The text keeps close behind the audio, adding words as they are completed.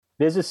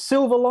There's a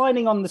silver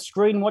lining on the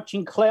screen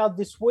watching cloud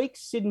this week.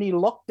 Sydney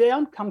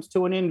lockdown comes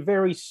to an end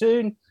very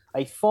soon.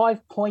 A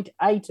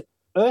 5.8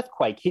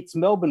 earthquake hits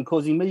Melbourne,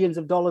 causing millions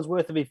of dollars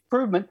worth of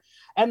improvement.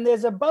 And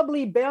there's a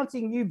bubbly,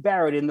 bouncing new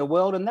Barrett in the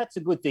world, and that's a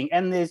good thing.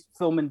 And there's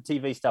film and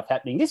TV stuff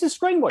happening. This is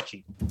Screen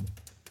Watching.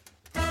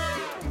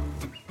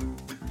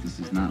 This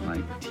is not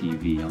like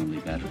TV, only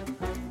better.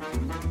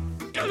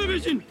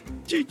 Television!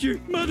 Teacher,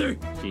 mother!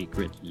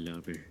 Secret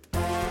lover.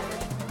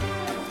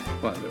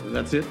 What,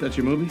 that's it? That's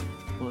your movie?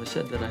 Well, I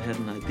said that I had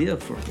an idea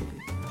for a movie.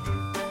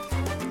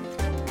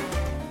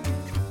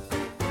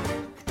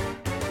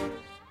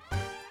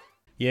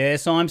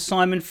 Yes, I'm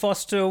Simon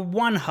Foster,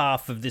 one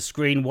half of the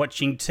Screen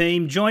Watching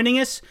team, joining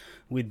us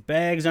with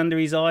bags under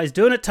his eyes,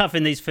 doing it tough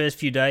in these first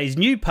few days.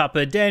 New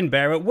pupper, Dan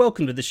Barrett,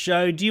 welcome to the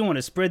show. Do you want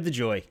to spread the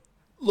joy?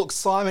 Look,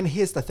 Simon,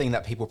 here's the thing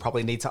that people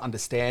probably need to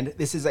understand.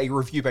 This is a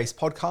review-based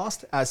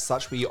podcast. As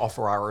such, we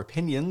offer our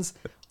opinions.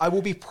 I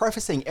will be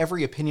prefacing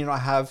every opinion I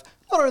have,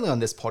 not only on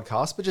this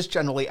podcast, but just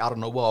generally out in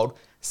the world,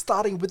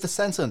 starting with the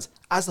sentence,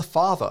 as a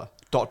father, ...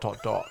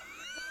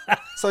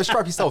 So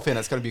strap yourself in,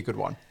 it's going to be a good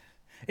one.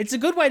 It's a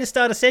good way to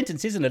start a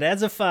sentence, isn't it?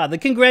 As a father.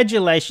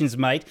 Congratulations,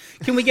 mate.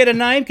 Can we get a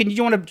name? Do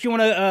you want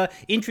to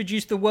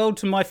introduce the world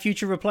to my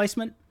future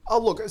replacement? Oh,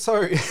 look,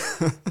 so...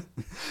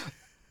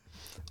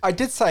 I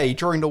did say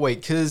during the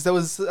week, because there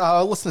was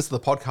listeners to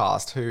the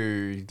podcast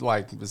who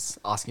was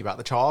asking about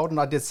the child, and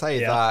I did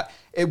say that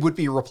it would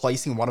be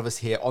replacing one of us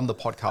here on the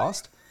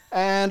podcast,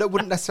 and it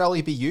wouldn't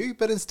necessarily be you,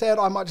 but instead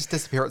I might just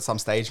disappear at some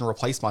stage and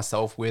replace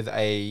myself with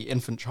a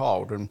infant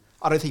child, and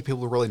I don't think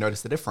people will really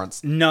notice the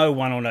difference. No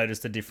one will notice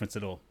the difference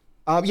at all.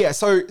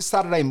 So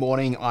Saturday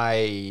morning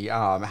I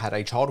had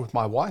a child with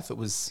my wife. It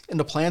was in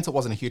the plans. It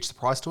wasn't a huge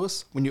surprise to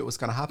us. We knew it was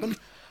going to happen.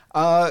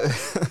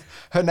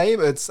 Her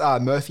name, it's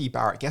Murphy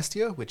Barrett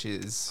Guestier, which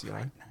is,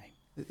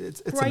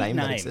 it's a name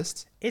that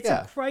exists. It's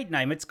a great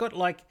name. It's got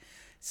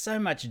so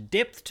much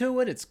depth to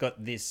it. It's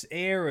got this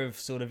air of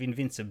sort of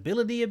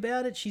invincibility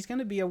about it. She's going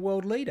to be a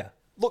world leader.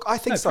 Look, I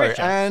think so.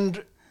 Pressure.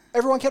 And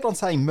everyone kept on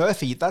saying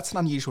Murphy, that's an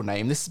unusual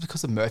name. This is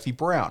because of Murphy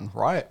Brown,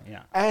 right?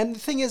 Yeah. And the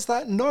thing is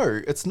that,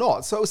 no, it's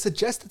not. So it was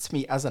suggested to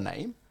me as a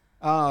name.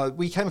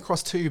 We came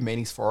across two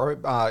meanings for it.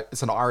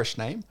 It's an Irish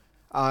name.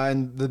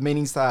 And the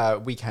meanings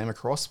that we came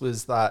across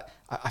was that,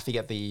 I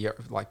forget the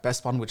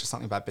best one, which is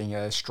something about being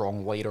a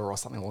strong leader or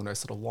something along those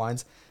sort of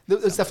lines.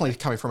 It was definitely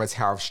coming from a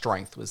tower of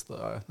strength was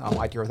the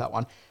idea of that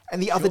one. And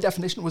the other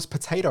definition was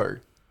potato.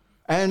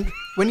 And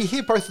when you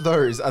hear both of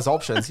those as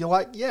options, you're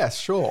like, yes,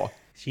 sure.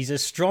 She's a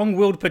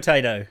strong-willed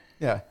potato.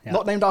 Yeah.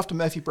 Not named after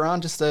Murphy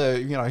Brown, just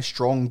a,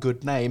 strong,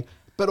 good name.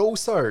 But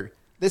also,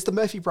 there's the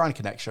Murphy Brown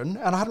connection.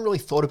 And I hadn't really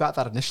thought about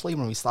that initially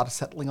when we started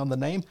settling on the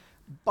name.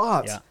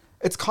 But... yeah.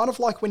 It's kind of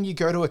like when you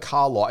go to a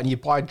car lot and you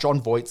buy John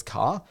Voight's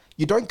car.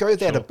 You don't go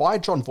there to buy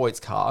John Voight's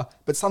car,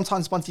 but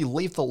sometimes once you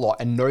leave the lot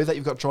and know that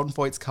you've got John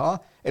Voight's car,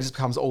 it just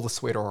becomes all the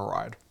sweeter a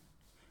ride.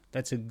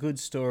 That's a good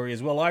story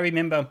as well. I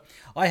remember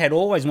I had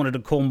always wanted to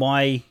call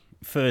my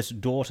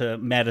first daughter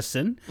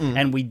Madison,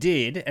 and we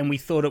did, and we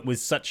thought it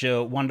was such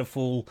a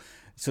wonderful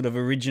sort of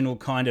original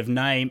kind of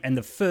name, and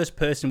the first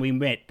person we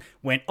met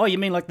went, "Oh, you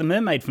mean like the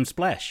mermaid from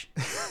Splash?"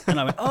 And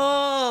I went,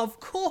 "Oh, of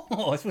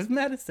course, it was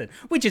Madison,"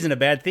 which isn't a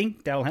bad thing,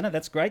 Dale Hannah,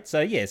 that's great.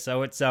 So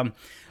it's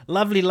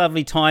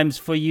lovely times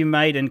for you,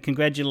 mate, and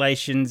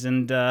congratulations,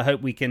 and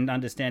hope we can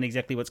understand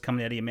exactly what's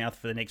coming out of your mouth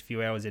for the next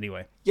few hours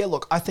anyway. Yeah,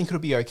 look, I think it'll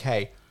be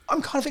okay.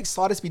 I'm kind of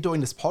excited to be doing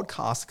this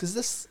podcast,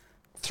 because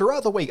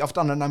throughout the week, I've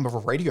done a number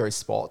of radio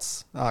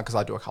spots, because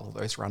I do a couple of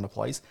those around the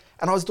place,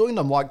 and I was doing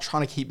them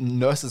trying to keep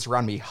nurses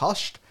around me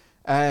hushed,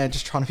 and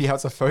just trying to be able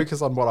to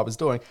focus on what I was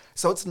doing.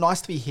 So it's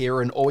nice to be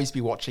here and always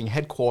be watching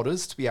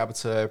Headquarters to be able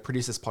to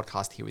produce this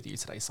podcast here with you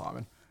today,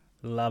 Simon.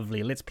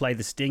 Lovely. Let's play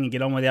the sting and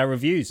get on with our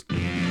reviews.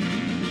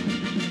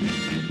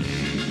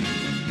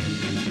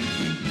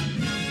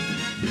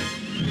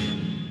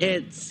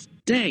 It's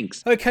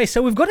stinks. Okay,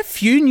 so we've got a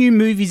few new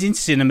movies in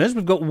cinemas.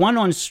 We've got one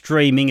on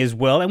streaming as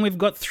well, and we've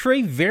got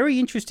three very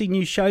interesting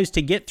new shows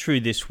to get through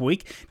this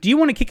week. Do you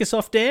want to kick us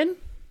off, Dan?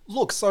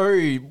 Look, so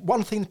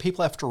one thing that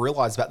people have to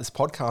realise about this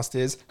podcast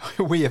is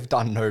we have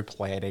done no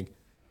planning.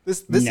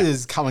 This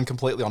is coming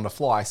completely on the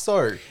fly,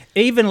 so...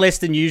 even less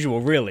than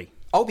usual, really.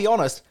 I'll be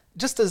honest,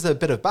 just as a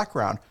bit of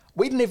background,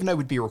 we didn't even know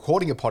we'd be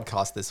recording a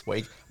podcast this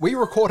week. We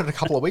recorded a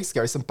couple of weeks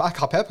ago some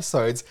backup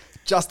episodes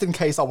just in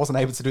case I wasn't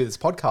able to do this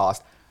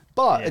podcast.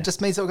 But it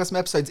just means that we've got some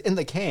episodes in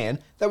the can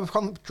that we'll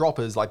probably drop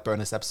as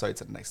bonus episodes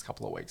in the next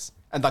couple of weeks.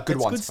 And they're good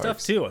ones, good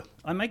folks. Stuff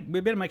too.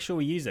 We better make sure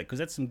we use it, because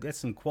that's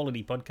some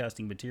quality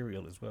podcasting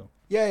material as well.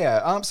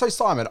 Yeah. So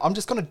Simon, I'm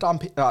just going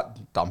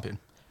to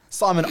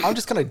Simon, I'm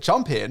just going to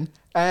jump in,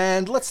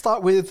 and let's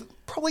start with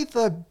probably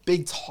the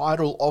big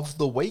title of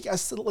the week,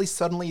 as at least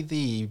certainly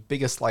the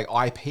biggest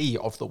IP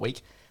of the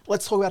week.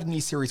 Let's talk about a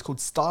new series called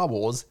Star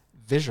Wars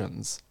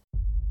Visions.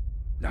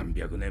 何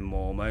百年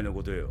も前の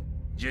ことよ。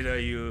ジェダ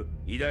イいう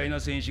偉大な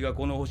戦士が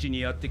この星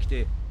にやってき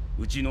て、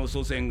うちの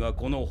祖先が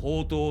この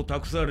宝刀を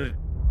託される。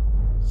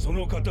そ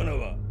の刀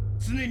は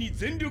常に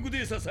全力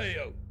で支え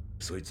合う。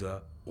そいつ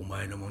はお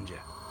前のもんじゃ。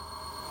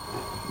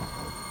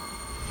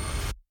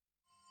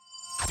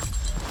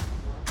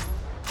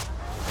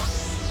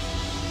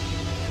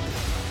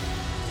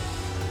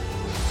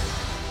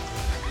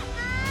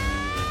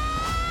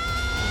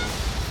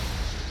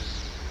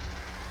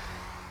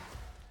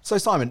So,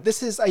 Simon,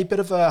 this is a bit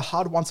of a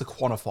hard one to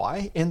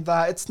quantify in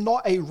that it's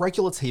not a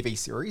regular TV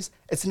series.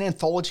 It's an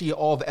anthology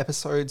of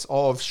episodes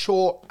of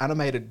short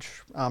animated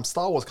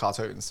Star Wars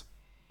cartoons.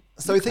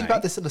 So think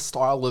about this in the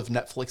style of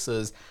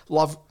Netflix's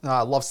Love,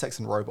 Sex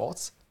and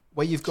Robots,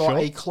 where you've got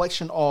a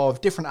collection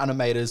of different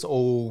animators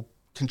all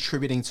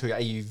contributing to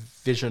a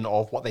vision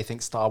of what they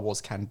think Star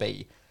Wars can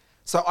be.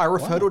 So I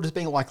refer to it as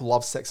being like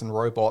Love, Sex and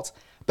Robots,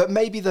 but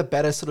maybe the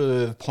better sort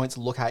of point to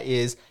look at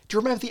is, do you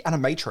remember the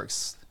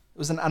Animatrix? It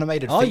was an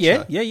animated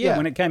feature. Yeah.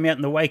 When it came out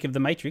in the wake of The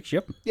Matrix,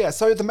 yep. Yeah,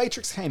 so The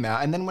Matrix came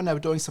out, and then when they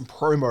were doing some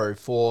promo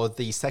for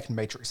the second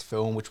Matrix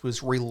film, which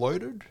was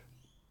Reloaded,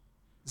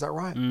 is that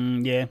right?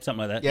 Yeah, something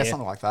like that. Yeah,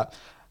 something like that.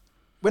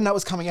 When that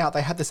was coming out,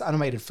 they had this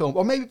animated film,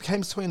 or maybe it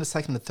became between the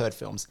second and third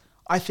films.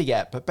 I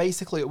forget, but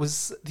basically it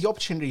was the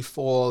opportunity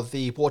for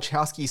the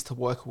Wachowskis to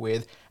work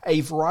with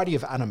a variety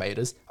of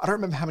animators. I don't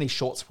remember how many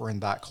shorts were in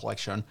that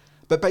collection,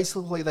 but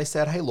basically they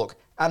said, hey, look,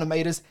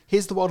 animators,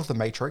 here's the world of The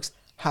Matrix,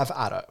 have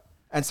at it.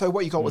 And so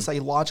what you got was a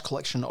large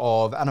collection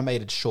of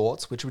animated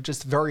shorts, which were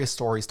just various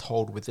stories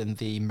told within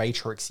the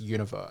Matrix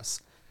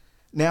universe.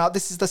 Now,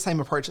 this is the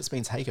same approach that's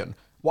been taken.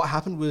 What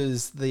happened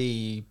was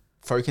the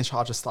folk in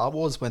charge of Star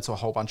Wars went to a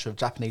whole bunch of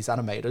Japanese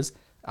animators,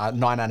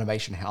 9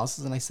 animation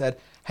houses, and they said,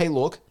 hey,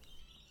 look,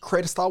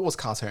 create a Star Wars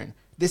cartoon.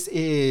 This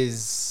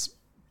is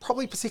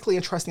probably particularly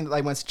interesting that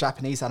they went to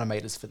Japanese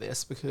animators for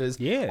this because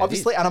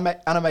obviously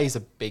anime is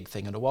a big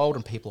thing in the world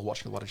and people are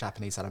watching a lot of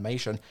Japanese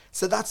animation.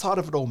 So that side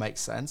of it all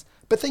makes sense.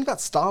 But think about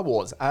Star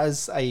Wars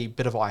as a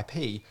bit of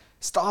IP.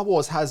 Star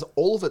Wars has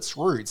all of its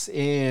roots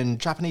in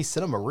Japanese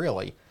cinema,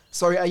 really.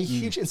 So a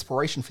huge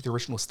inspiration for the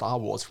original Star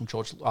Wars from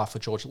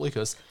George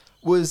Lucas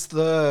was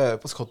the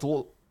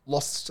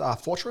Lost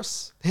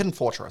Fortress, the Hidden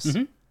Fortress.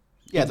 Mm-hmm.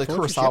 Yeah, the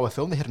Kurosawa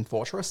film, The Hidden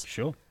Fortress.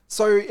 Sure.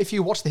 So if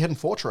you watch The Hidden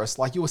Fortress,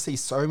 like you will see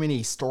so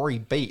many story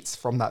beats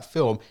from that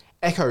film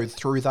echoed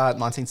through that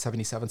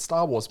 1977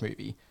 Star Wars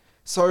movie.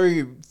 So,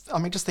 I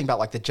mean, just think about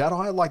like the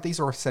Jedi, like these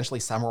are essentially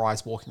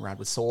samurais walking around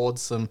with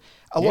swords, and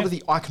a lot of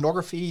the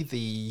iconography,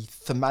 the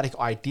thematic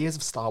ideas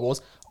of Star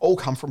Wars all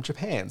come from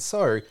Japan.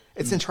 So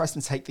it's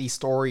interesting to take the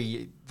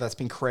story that's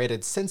been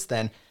created since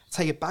then,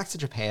 take it back to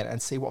Japan and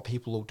see what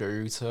people will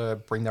do to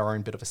bring their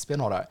own bit of a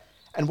spin on it.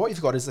 And what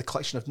you've got is a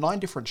collection of 9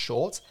 different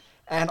shorts,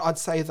 and I'd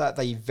say that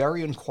they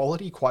vary in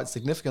quality quite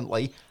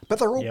significantly, but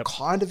they're all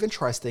kind of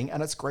interesting,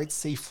 and it's great to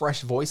see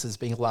fresh voices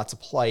being allowed to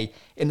play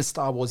in the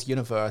Star Wars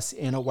universe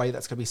in a way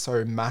that's going to be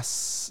so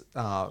mass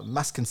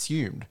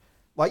consumed.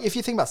 Like, if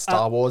you think about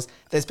Star Wars,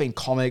 there's been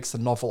comics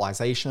and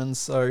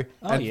novelizations,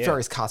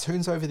 various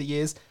cartoons over the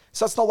years,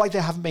 so it's not like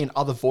there haven't been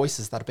other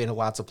voices that have been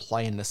allowed to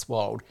play in this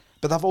world,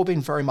 but they've all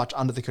been very much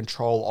under the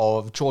control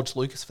of George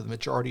Lucas for the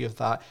majority of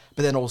that,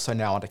 but then also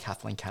now under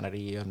Kathleen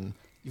Kennedy, and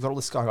you've got all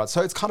this going on.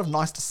 So it's kind of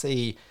nice to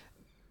see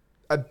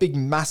a big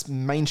mass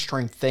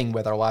mainstream thing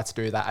where they're allowed to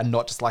do that and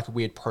not just like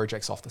weird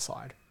projects off the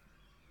side.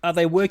 Are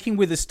they working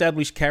with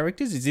established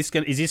characters? Is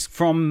this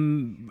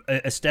from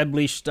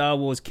established Star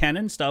Wars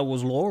canon, Star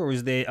Wars lore, or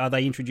are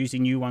they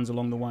introducing new ones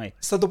along the way?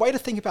 So the way to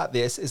think about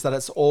this is that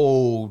it's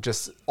all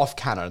just off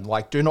canon.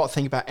 Like, do not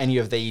think about any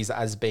of these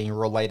as being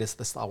related to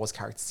the Star Wars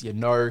characters you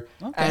know.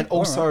 Okay, and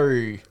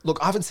also,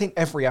 look, I haven't seen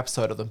every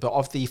episode of them, but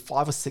of the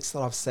 5 or 6 that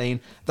I've seen,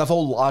 they've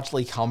all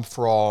largely come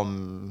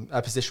from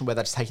a position where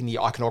they're just taking the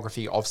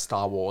iconography of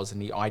Star Wars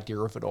and the idea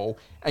of it all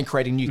and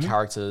creating new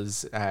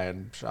characters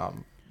and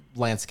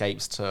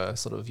landscapes to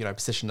sort of,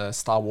 position a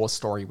Star Wars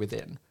story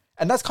within.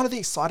 And that's kind of the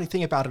exciting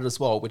thing about it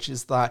as well, which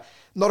is that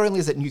not only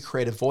is it new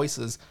creative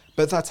voices,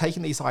 but they're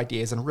taking these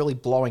ideas and really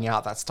blowing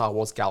out that Star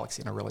Wars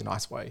galaxy in a really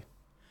nice way.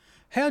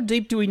 How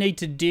deep do we need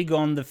to dig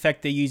on the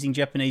fact they're using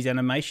Japanese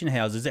animation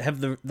houses?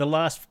 Have the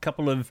last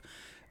couple of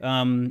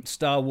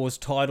Star Wars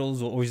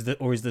titles, or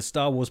is the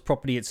Star Wars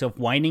property itself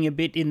waning a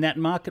bit in that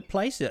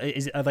marketplace?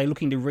 Are they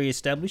looking to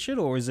re-establish it,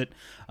 or is it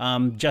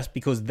just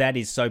because that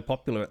is so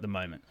popular at the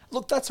moment?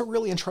 Look, that's a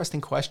really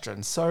interesting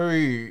question. So,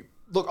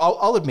 look,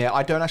 I'll admit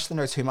I don't actually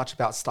know too much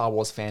about Star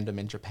Wars fandom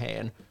in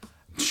Japan.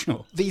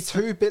 Sure. The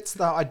 2 bits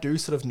that I do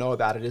sort of know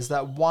about it is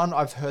that, one,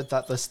 I've heard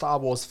that the Star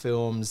Wars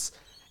films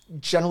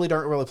generally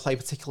don't really play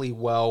particularly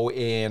well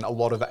in a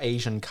lot of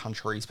Asian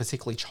countries,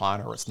 particularly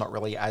China. It's not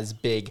really as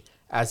big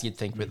as you'd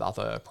think with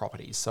other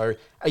properties. So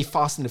a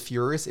Fast and the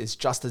Furious is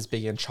just as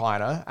big in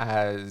China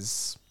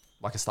as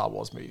like a Star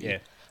Wars movie. Yeah.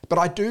 But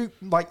I do,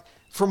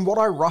 from what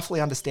I roughly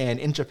understand,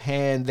 in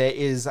Japan, there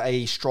is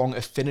a strong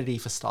affinity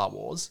for Star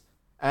Wars.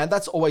 And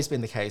that's always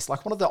been the case.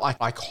 Like, one of the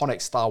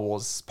iconic Star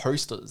Wars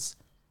posters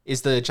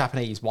is the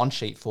Japanese one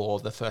sheet for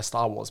the first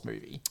Star Wars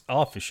movie.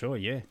 Oh, for sure,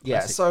 yeah.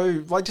 Yeah,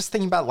 so just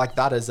thinking about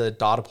that as a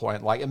data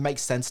point, it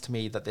makes sense to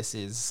me that this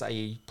is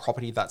a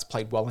property that's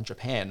played well in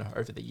Japan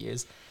over the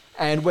years.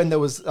 And when I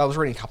was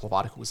reading a couple of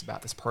articles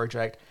about this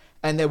project,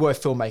 and there were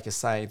filmmakers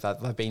saying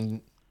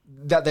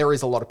that there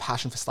is a lot of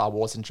passion for Star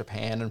Wars in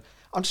Japan. And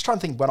I'm just trying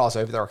to think, when I was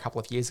over there a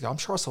couple of years ago, I'm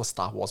sure I saw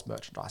Star Wars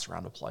merchandise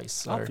around the place.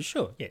 So, for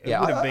sure.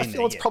 Yeah, I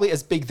feel it's probably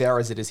as big there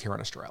as it is here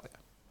in Australia.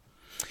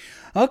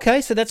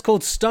 Okay, so that's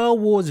called Star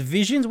Wars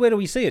Visions. Where do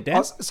we see it,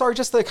 Dan? Sorry,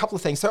 just a couple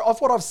of things. So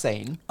of what I've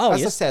seen,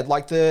 as I said,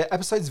 like the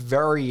episodes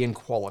vary in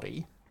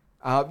quality.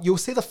 You'll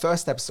see the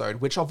first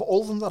episode, which of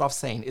all of them that I've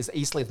seen is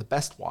easily the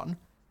best one.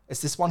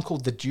 It's this one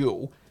called The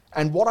Duel.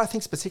 And what I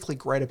think is particularly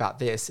great about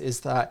this is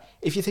that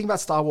if you think about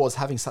Star Wars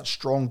having such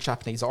strong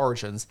Japanese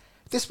origins,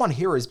 this one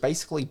here is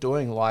basically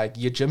doing like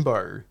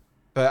Yojimbo,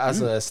 but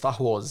as a Star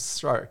Wars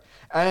show.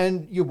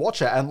 And you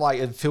watch it and like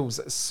it feels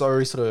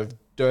so sort of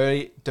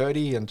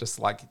dirty and just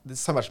like there's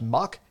so much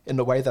muck in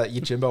the way that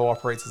Yojimbo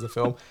operates as a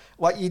film.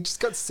 Like you just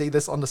got to see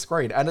this on the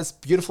screen, and it's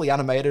beautifully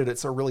animated.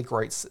 It's a really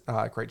great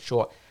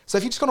short. So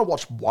if you're just going to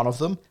watch one of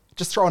them,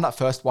 just throw in that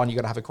first one. You're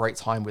going to have a great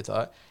time with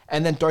it,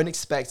 and then don't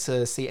expect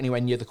to see anywhere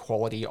near the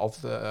quality of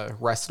the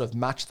rest. Sort of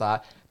match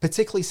that,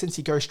 particularly since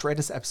you go straight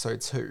into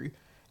episode 2.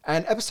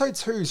 And episode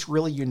 2 is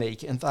really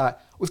unique in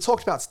that we've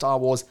talked about Star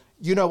Wars.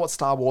 You know what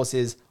Star Wars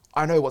is.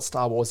 I know what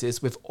Star Wars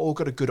is. We've all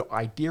got a good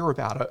idea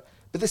about it.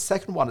 But this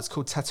second one is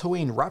called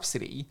Tatooine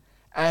Rhapsody,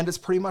 and it's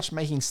pretty much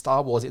making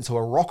Star Wars into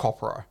a rock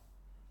opera.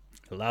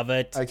 Love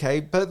it. Okay,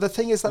 but the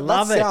thing is that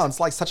sounds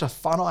like such a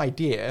fun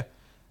idea,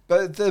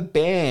 but the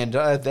band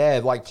are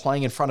there like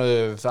playing in front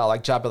of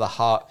like Jabba the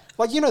Hutt.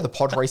 Like, you know the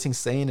pod racing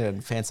scene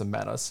in Phantom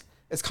Menace?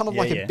 It's kind of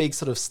like a big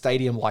sort of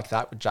stadium like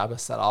that with Jabba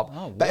set up.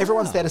 Oh, but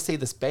everyone's there to see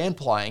this band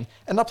playing,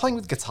 and they're playing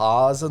with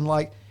guitars, and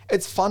like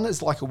it's fun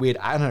as like a weird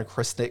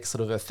anachronistic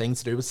sort of a thing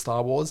to do with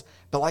Star Wars,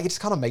 but like it just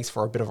kind of makes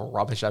for a bit of a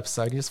rubbish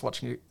episode. You're just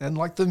watching it, and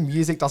like the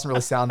music doesn't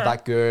really sound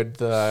that good.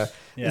 The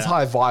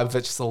entire vibe of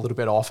it's just a little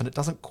bit off, and it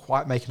doesn't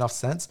quite make enough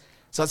sense.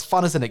 So it's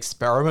fun as an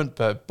experiment,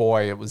 but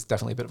boy, it was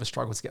definitely a bit of a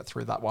struggle to get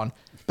through that one.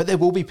 But there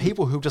will be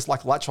people who just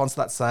like latch onto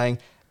that saying,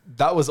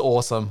 that was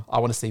awesome, I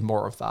want to see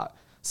more of that.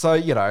 So,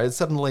 you know,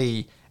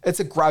 it's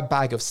a grab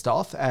bag of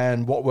stuff,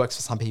 and what works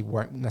for some people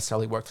won't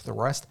necessarily work for the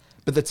rest.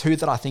 But the two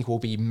that I think will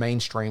be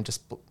mainstream,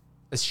 just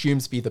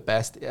assumes to be the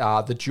best,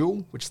 The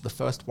Duel, which is the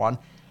first one.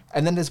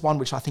 And then there's one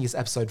which I think is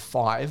episode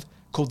 5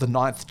 called The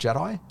Ninth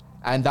Jedi.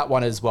 And that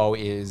one as well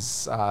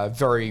is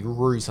very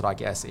rooted, I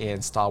guess,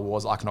 in Star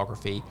Wars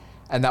iconography.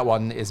 And that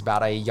one is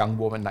about a young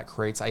woman that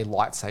creates a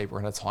lightsaber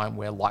in a time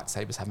where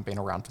lightsabers haven't been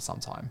around for some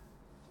time.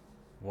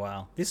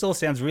 Wow. This all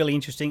sounds really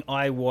interesting.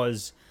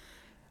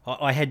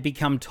 I had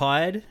become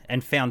tired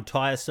and found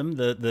tiresome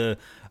the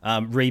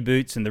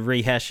reboots and the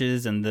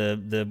rehashes and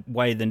the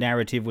way the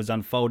narrative was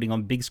unfolding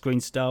on big screen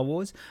Star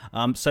Wars.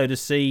 So to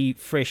see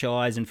fresh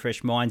eyes and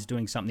fresh minds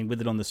doing something with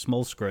it on the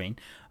small screen,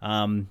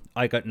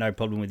 I got no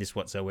problem with this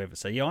whatsoever.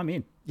 So yeah, I'm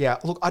in. Yeah,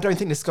 look, I don't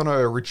think this is going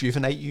to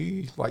rejuvenate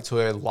you like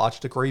to a large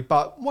degree,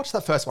 but watch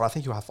that first one. I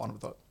think you'll have fun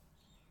with it.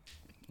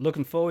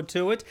 Looking forward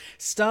to it.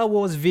 Star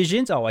Wars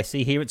Visions. Oh, I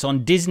see here it's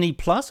on Disney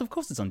Plus. Of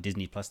course it's on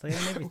Disney Plus. They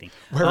own everything.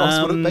 Where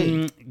else would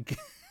it be?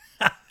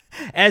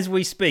 As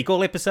we speak.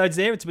 All episodes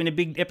there. It's been a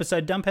big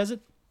episode dump, has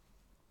it?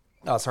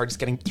 Oh, sorry, just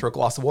getting through a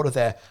glass of water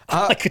there.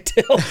 I could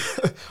tell.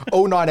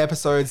 All 9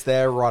 episodes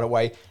there right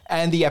away.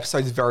 And the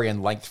episodes vary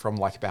in length from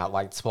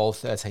about 12,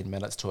 13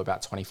 minutes to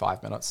about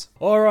 25 minutes.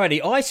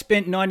 Alrighty, I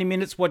spent 90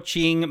 minutes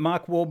watching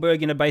Mark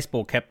Wahlberg in a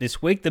baseball cap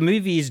this week. The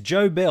movie is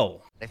Joe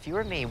Bell. If you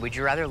were me, would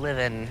you rather live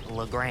in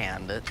La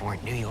Grande or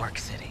New York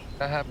City?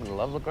 I happen to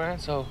love La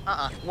Grande, so...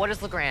 What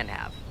does La Grande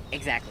have?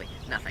 Exactly,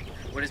 nothing.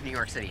 What does New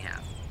York City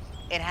have?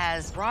 It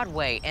has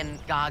Broadway and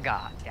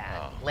Gaga, Dad.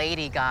 Oh.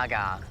 Lady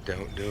Gaga.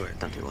 Don't do it.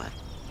 Don't do what?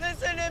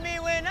 Listen to me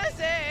when I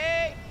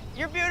say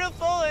you're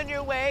beautiful in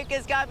your way,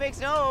 'cause God makes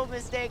no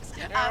mistakes.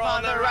 You're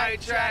on the right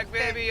track,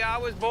 baby. I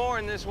was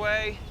born this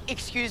way.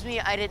 Excuse me,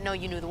 I didn't know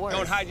you knew the words.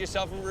 Don't hide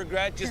yourself from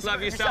regret. Just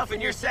love yourself and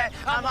you're set.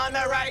 I'm on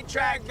the right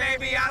track,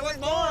 baby. I was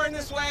born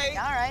this way.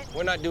 All right.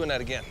 We're not doing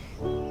that again.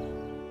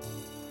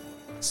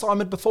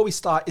 Simon, before we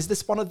start, is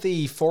this one of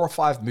the 4 or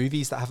 5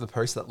 movies that have a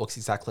poster that looks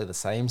exactly the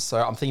same?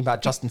 So I'm thinking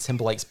about Justin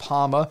Timberlake's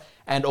Palmer,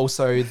 and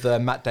also the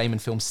Matt Damon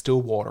film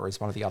Stillwater is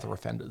one of the other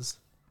offenders.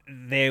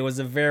 There was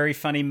a very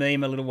funny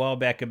meme a little while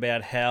back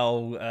about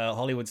how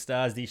Hollywood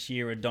stars this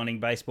year are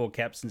donning baseball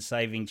caps and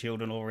saving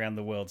children all around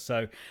the world.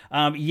 So,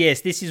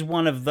 yes, this is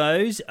one of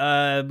those.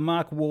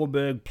 Mark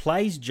Wahlberg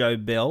plays Joe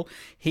Bell.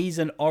 He's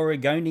an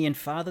Oregonian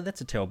father.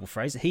 That's a terrible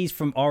phrase. He's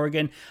from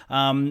Oregon.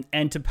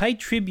 And to pay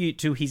tribute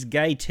to his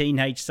gay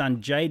teenage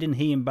son, Jaden,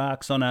 he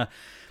embarks on a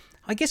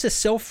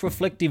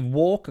self-reflective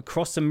walk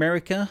across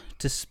America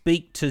to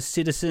speak to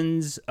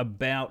citizens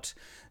about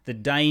the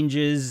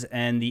dangers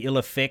and the ill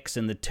effects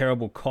and the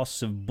terrible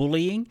costs of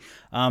bullying.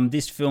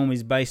 This film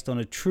is based on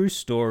a true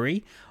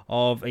story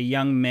of a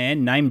young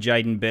man named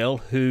Jaden Bell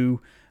who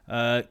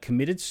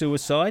committed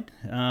suicide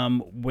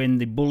when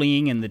the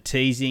bullying and the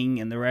teasing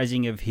and the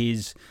razzing of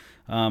his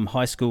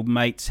high school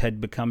mates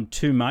had become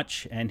too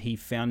much, and he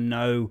found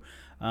no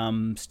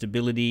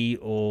stability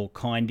or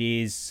kind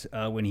ears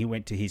when he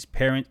went to his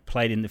parents,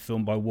 played in the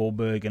film by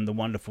Wahlberg and the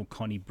wonderful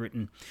Connie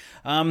Britton.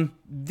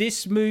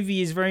 This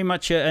movie is very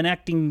much an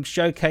acting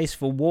showcase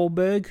for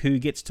Wahlberg, who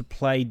gets to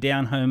play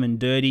down home and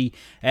dirty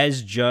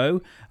as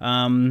Joe.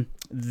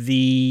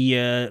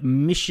 The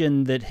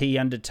mission that he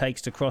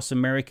undertakes to cross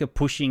America,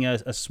 pushing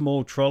a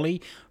small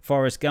trolley,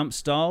 Forrest Gump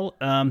style.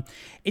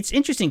 It's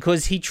interesting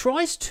because he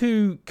tries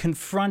to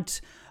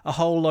confront a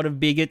whole lot of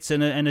bigots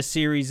and a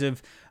series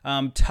of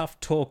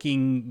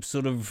tough-talking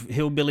sort of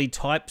hillbilly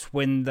types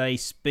when they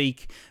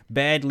speak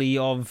badly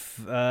of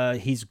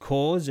his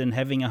cause and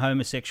having a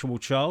homosexual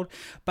child.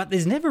 But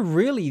there's never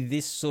really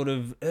this sort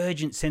of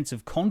urgent sense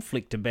of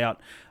conflict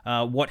about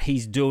what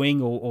he's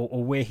doing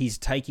or where he's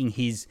taking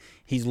his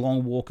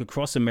long walk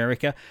across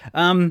America.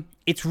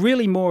 It's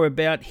really more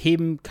about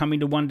him coming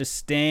to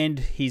understand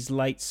his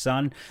late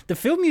son. The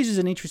film uses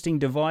an interesting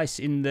device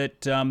in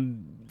that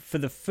for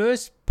the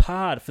first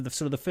part, for the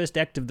sort of the first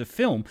act of the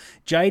film,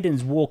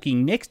 Jaden's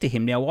walking next to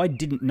him. Now, I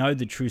didn't know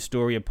the true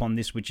story upon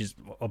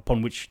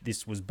which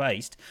this was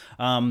based.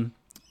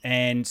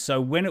 And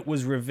so when it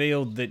was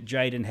revealed that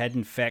Jaden had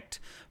in fact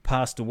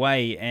passed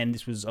away, and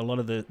this was a lot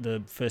of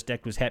the first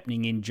act was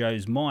happening in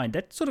Joe's mind,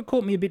 that sort of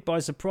caught me a bit by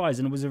surprise,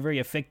 and it was a very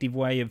effective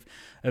way of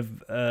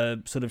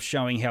sort of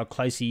showing how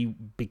close he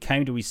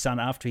became to his son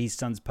after his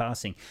son's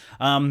passing.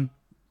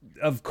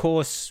 Of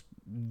course,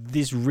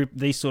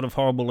 these sort of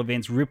horrible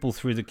events ripple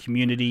through the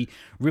community,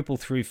 ripple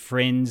through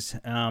friends,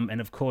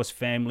 and of course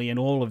family, and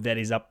all of that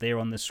is up there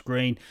on the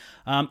screen.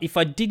 If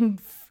I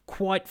didn't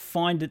quite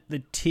find it the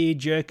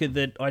tearjerker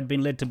that I'd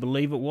been led to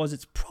believe it was,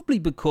 it's probably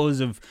because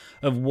of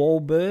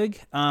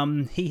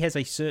Wahlberg. He has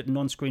a certain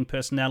on-screen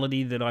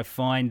personality that I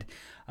find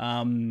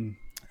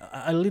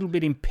a little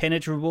bit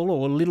impenetrable,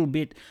 or a little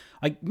bit,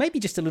 maybe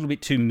just a little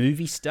bit too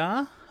movie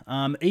star.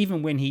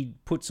 Even when he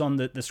puts on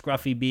the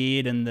scruffy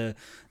beard and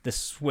the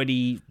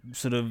sweaty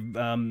sort of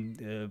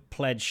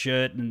plaid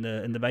shirt and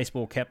the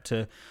baseball cap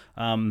to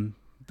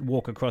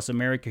walk across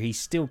America, he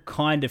still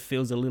kind of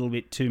feels a little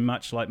bit too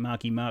much like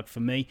Marky Mark for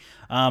me.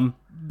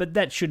 But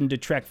that shouldn't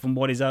detract from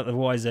what is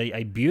otherwise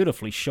a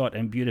beautifully shot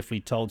and beautifully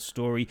told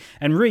story.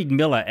 And Reed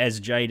Miller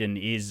as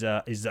Jaden is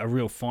a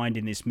real find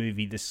in this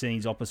movie. The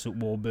scenes opposite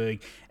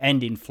Wahlberg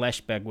and in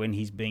flashback when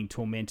he's being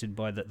tormented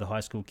by the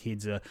high school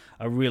kids are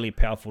really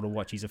powerful to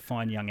watch. He's a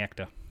fine young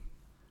actor.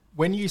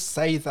 When you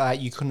say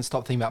that you couldn't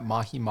stop thinking about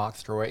Marky Mark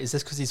through it, is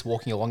this because he's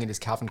walking along in his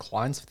Calvin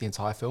Kleins for the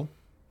entire film?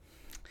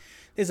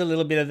 There's a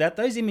little bit of that.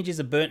 Those images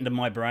are burnt into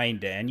my brain,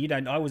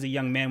 Dan. I was a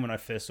young man when I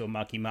first saw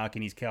Marky Mark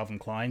in his Calvin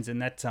Kleins,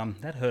 and that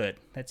hurt.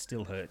 That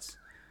still hurts.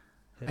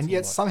 And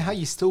yet somehow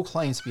you still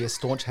claim to be a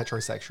staunch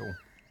heterosexual.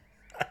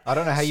 I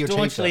don't know how you achieve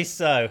that. Staunchly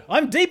so.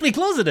 I'm deeply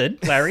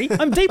closeted, Larry.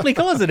 I'm deeply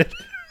closeted.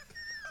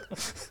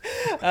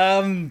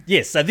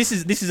 Yes, so this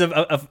is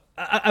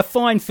a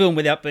fine film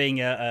without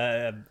being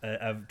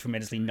a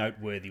tremendously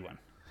noteworthy one.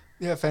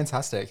 Yeah,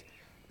 fantastic.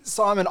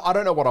 Simon, I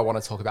don't know what I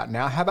want to talk about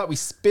now. How about we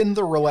spin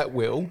the roulette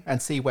wheel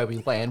and see where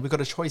we land? We've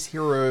got a choice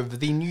here of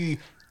the new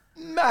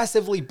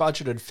massively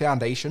budgeted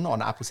Foundation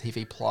on Apple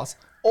TV+,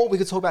 or we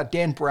could talk about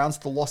Dan Brown's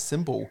The Lost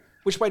Symbol.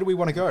 Which way do we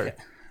want to go? Okay.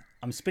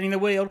 I'm spinning the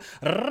wheel.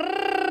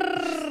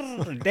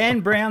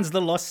 Dan Brown's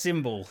The Lost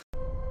Symbol.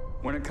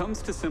 When it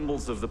comes to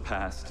symbols of the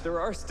past,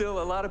 there are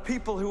still a lot of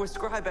people who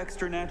ascribe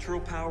extra-natural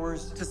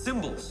powers to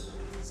symbols.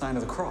 Sign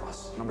of the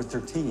cross, number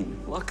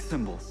 13. Luck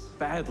symbols,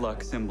 bad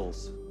luck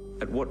symbols.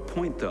 At what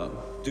point,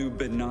 though, do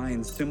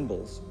benign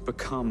symbols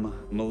become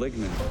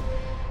malignant?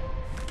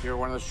 You're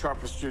one of the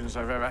sharpest students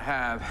I've ever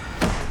had.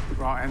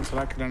 Raw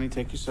intellect can only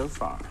take you so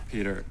far.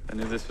 Peter, I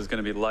knew this was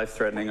going to be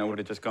life-threatening. I would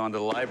have just gone to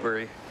the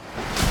library.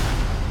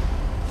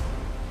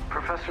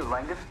 Professor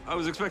Langdon? I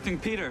was expecting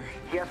Peter.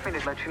 He asked me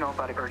to let you know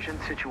about an urgent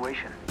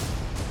situation.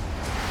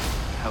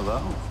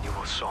 Hello? You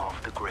will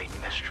solve the great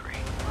mystery.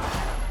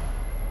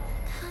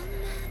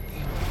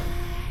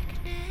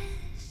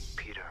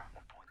 Peter.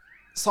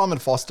 Simon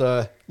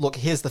Foster, look,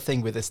 here's the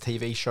thing with this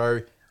TV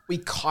show. We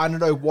kind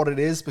of know what it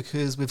is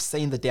because we've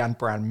seen the Dan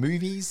Brown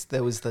movies.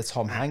 There was the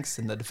Tom Hanks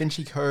and the Da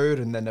Vinci Code,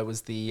 and then there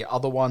was the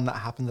other one that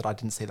happened that I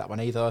didn't see that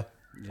one either.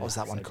 What was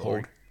that one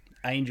called?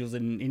 Angels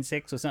and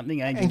Insects or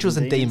something? Angels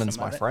and Demons,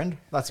 my friend.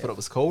 That's what it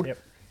was called. Yep.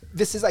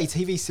 This is a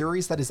TV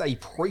series that is a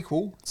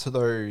prequel to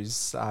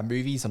those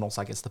movies, and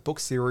also, I guess, the book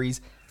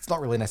series. It's not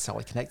really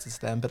necessarily connected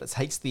to them, but it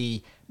takes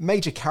the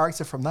major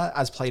character from that,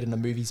 as played in the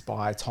movies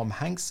by Tom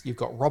Hanks. You've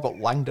got Robert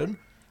Langdon,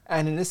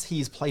 and in this,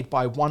 he is played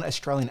by one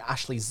Australian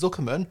Ashley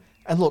Zuckerman.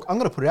 And look, I'm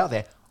going to put it out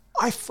there.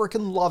 I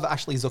freaking love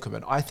Ashley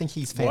Zuckerman. I think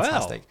he's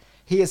fantastic. Wow.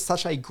 He has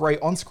such a great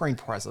on-screen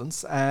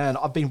presence, and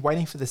I've been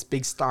waiting for this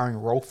big starring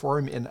role for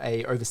him in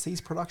a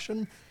overseas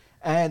production,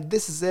 and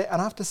this is it.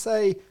 And I have to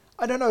say,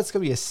 I don't know if it's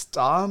going to be a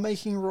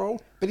star-making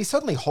role, but he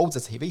certainly holds a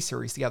TV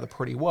series together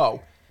pretty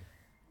well.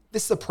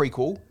 This is a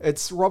prequel.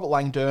 It's Robert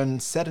Langdon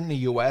set in the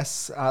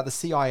US. The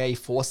CIA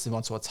forced him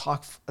onto a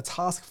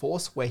task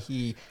force where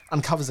he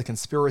uncovers a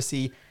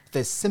conspiracy.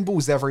 There's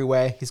symbols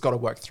everywhere. He's got to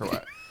work through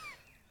it.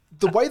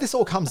 the way this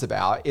all comes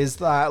about is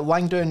that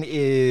Langdon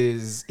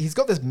he's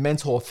got this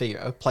mentor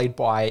figure played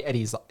by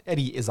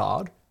Eddie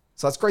Izzard.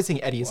 So it's great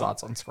seeing Eddie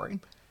Izzard's on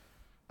screen.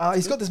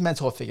 He's got this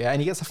mentor figure,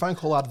 and he gets a phone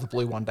call out of the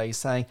blue one day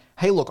saying,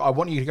 hey, look, I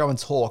want you to go and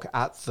talk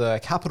at the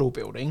Capitol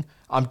building.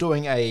 I'm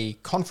doing a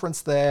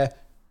conference there.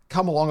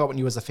 Come along, I want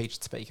you as a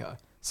featured speaker.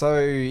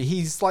 So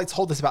he's like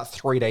told this about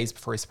 3 days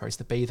before he's supposed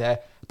to be there.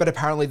 But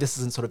apparently this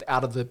isn't sort of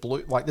out of the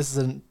blue. Like, this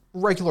is a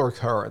regular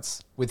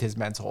occurrence with his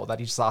mentor, that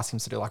he just asks him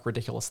to do like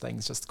ridiculous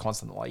things just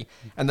constantly.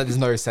 And that there's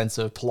no sense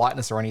of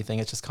politeness or anything.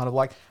 It's just kind of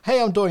like, hey,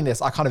 I'm doing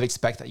this. I kind of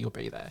expect that you'll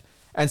be there.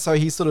 And so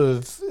he sort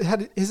of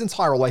had his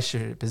entire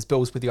relationship is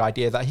built with the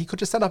idea that he could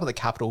just end up at the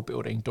Capitol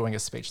building doing a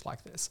speech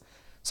like this.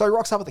 So he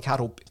rocks up at the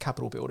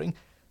Capitol building,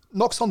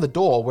 knocks on the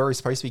door where he's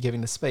supposed to be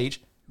giving the speech,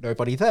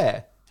 nobody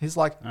there. He's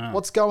like,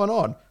 what's going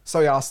on?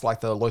 So he asks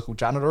like the local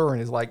janitor, and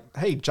he's like,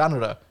 hey,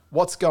 janitor,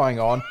 what's going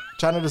on?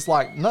 Janitor's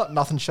like,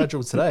 nothing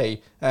scheduled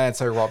today. And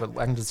so Robert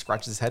Langdon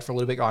scratches his head for a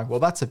little bit going, well,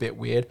 that's a bit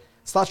weird.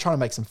 Starts trying to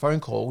make some phone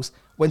calls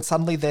when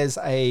suddenly there's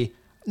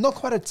not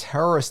quite a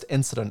terrorist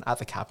incident at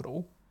the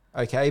Capitol.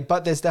 Okay,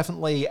 but there's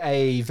definitely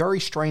a very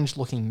strange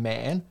looking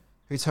man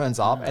who turns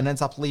up and ends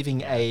up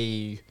leaving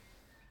I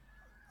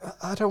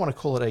don't want to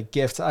call it a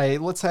gift,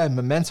 let's say a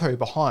memento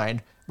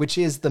behind, which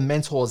is the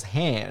mentor's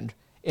hand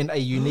in a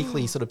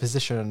uniquely sort of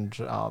positioned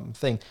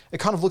thing. It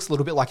kind of looks a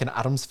little bit like an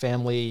Addams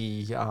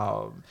Family,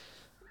 not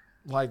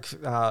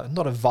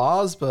a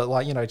vase, but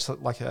like,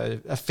 just like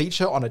a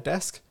feature on a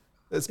desk.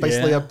 It's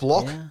basically a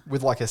block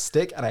with like a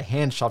stick and a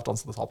hand shoved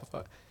onto the top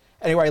of it.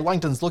 Anyway,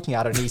 Langdon's looking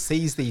at it and he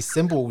sees these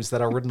symbols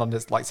that are written on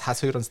this, like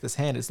tattooed onto this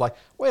hand. It's like,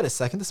 wait a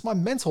second, this is my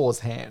mentor's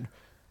hand.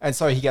 And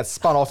so he gets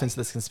spun off into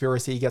this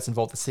conspiracy. He gets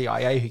involved with the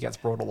CIA, who gets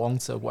brought along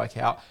to work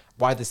out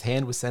why this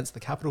hand was sent to the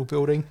Capitol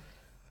building.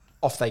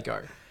 Off they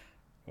go.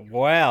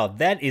 Wow,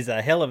 that is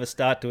a hell of a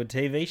start to a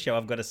TV show,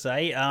 I've got to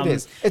say. It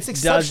is. It's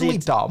exceptionally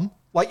dumb.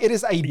 Like, it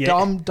is a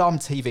dumb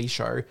TV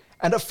show.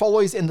 And it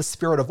follows in the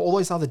spirit of all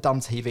those other dumb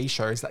TV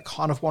shows that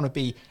kind of want to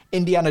be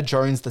Indiana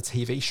Jones, the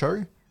TV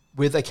show,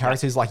 with a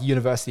character who's like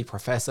university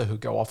professor who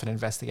go off and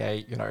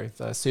investigate,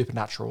 the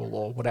supernatural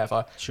or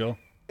whatever. Sure.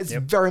 It's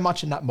very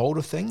much in that mold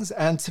of things.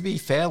 And to be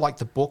fair, like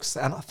the books,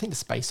 and I think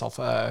it's based off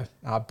a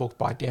book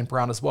by Dan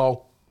Brown as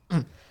well,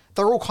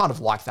 they're all kind of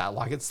like that.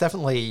 Like, it's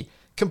definitely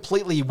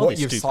completely what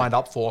you've signed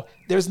up for.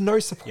 There's no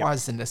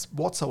surprise in this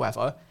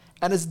whatsoever.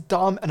 And as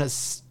dumb and as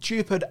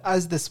stupid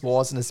as this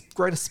was, and as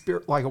great a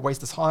spirit, like a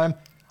waste of time,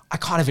 I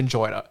kind of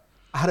enjoyed it.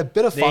 I had a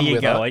bit of fun with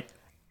it. There you go.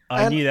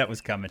 I knew that was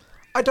coming.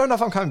 I don't know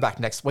if I'm coming back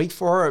next week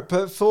for it,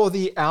 but for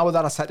the hour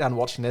that I sat down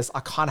watching this,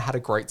 I kind of had a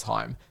great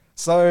time.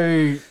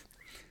 So,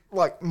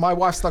 like, my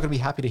wife's not going to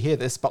be happy to hear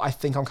this, but I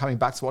think I'm coming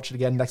back to watch it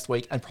again next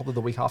week and probably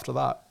the week after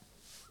that.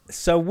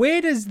 So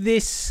where does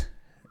this...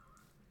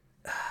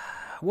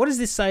 What does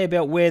this say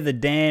about where the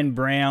Dan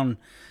Brown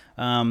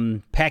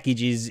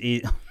package is?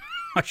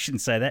 I shouldn't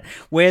say that.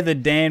 Where the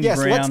Dan Brown...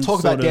 Yes, let's talk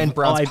about Dan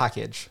Brown's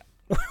package.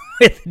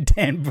 Where the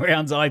Dan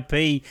Brown's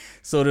IP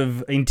sort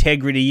of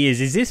integrity is.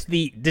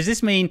 Does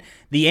this mean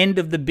the end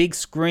of the big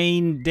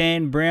screen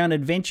Dan Brown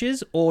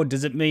adventures, or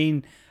does it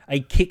mean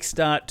a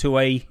kickstart to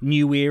a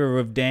new era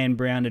of Dan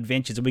Brown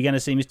adventures? Are we going to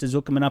see Mr.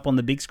 Zuckerman up on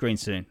the big screen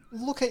soon?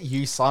 Look at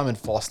you, Simon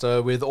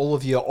Foster, with all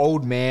of your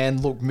old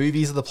man, look,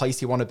 movies are the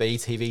place you want to be,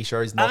 TV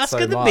shows not so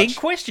much. Asking the big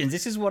questions.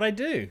 This is what I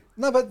do.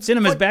 No, but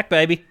cinema's back,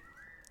 baby.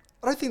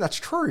 I don't think that's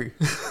true.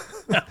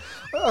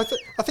 I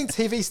think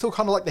TV's still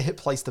kind of like the hip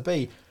place to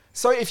be.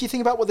 So if you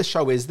think about what the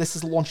show is, this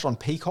is launched on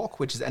Peacock,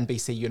 which is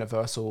NBC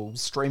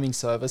Universal's streaming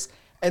service.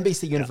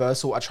 NBC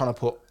Universal are trying to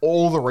put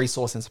all the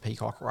resource into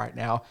Peacock right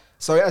now.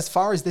 So as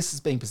far as this is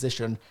being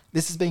positioned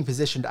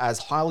as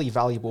highly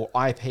valuable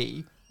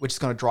IP, which is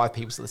going to drive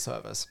people to the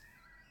service.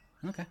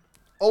 Okay.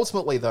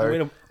 Ultimately,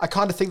 though, I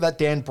kind of think that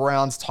Dan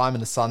Brown's time in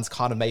the Sun's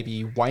kind of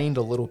maybe waned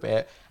a little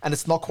bit, and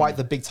it's not quite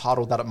the big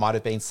title that it might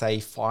have been, say,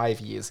 5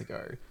 years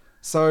ago.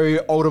 So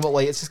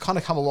ultimately, it's just kind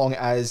of come along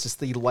as just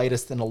the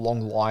latest in a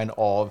long line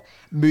of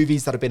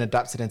movies that have been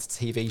adapted into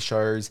TV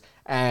shows,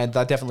 and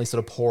they're definitely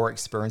sort of poorer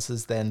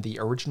experiences than the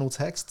original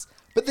texts.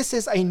 But this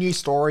is a new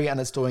story, and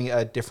it's doing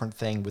a different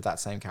thing with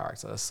that same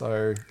character.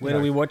 So where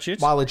do we watch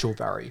it? Mileage will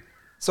vary.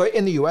 So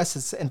in the US,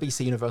 it's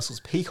NBC Universal's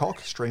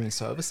Peacock streaming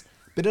service.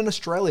 But in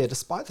Australia,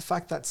 despite the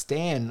fact that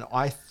Stan,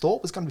 I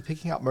thought, was going to be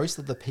picking up most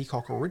of the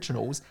Peacock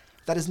originals,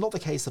 that is not the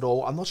case at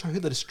all. I'm not sure who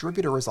the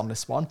distributor is on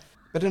this one.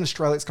 But in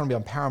Australia, it's going to be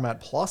on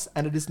Paramount Plus,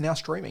 and it is now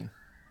streaming.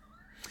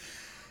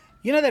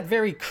 You know that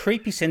very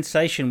creepy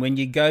sensation when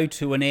you go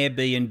to an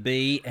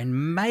Airbnb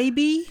and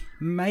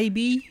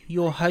maybe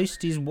your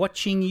host is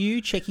watching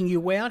you, checking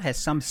you out, has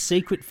some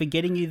secret for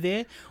getting you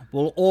there?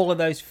 Well, all of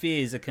those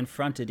fears are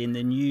confronted in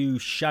the new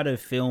Shudder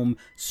film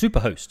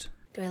Superhost.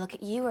 Do I look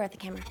at you or at the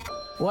camera?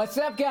 What's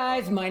up,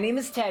 guys? My name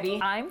is Teddy.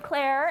 I'm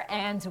Claire,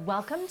 and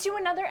welcome to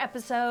another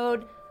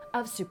episode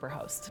of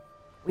Superhost.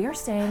 We are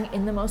staying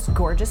in the most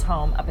gorgeous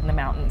home up in the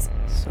mountains.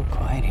 So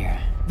quiet here.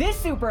 This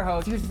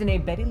Superhost uses an A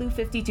Betty Lou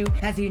 52,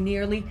 has a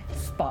nearly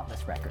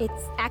spotless record.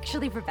 It's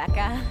actually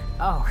Rebecca.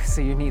 Oh,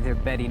 so you're neither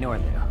Betty nor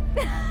Lou.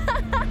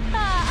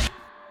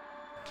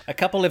 A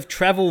couple of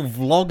travel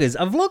vloggers.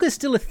 Are vloggers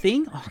still a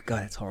thing? Oh,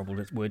 God, that's a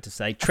horrible word to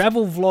say.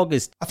 Travel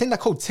vloggers. I think they're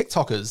called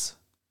TikTokers.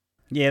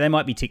 Yeah, they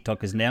might be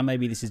TikTokers now.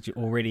 Maybe this is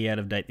already out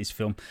of date, this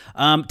film.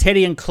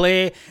 Teddy and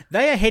Claire,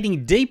 they are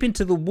heading deep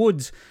into the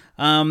woods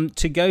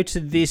to go to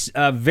this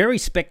very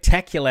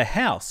spectacular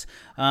house.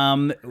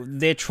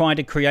 They're trying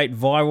to create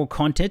viral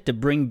content to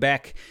bring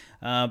back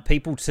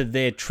people to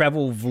their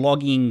travel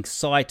vlogging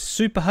site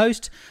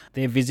Superhost.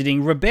 They're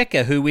visiting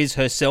Rebecca, who is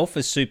herself a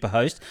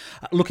Superhost,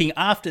 looking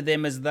after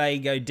them as they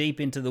go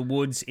deep into the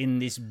woods in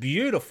this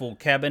beautiful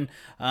cabin.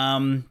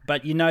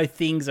 But you know,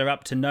 things are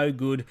up to no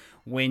good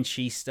when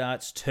she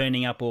starts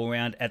turning up all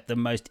around at the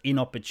most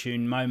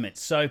inopportune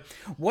moments. So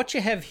what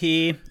you have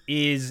here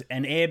is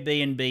an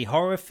Airbnb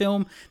horror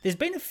film. There's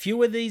been a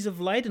few of these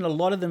of late, and a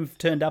lot of them have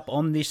turned up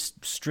on this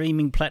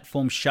streaming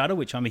platform Shudder,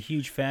 which I'm a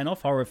huge fan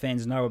of. Horror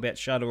fans know about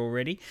Shudder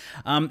already.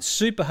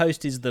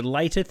 Superhost is the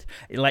latest.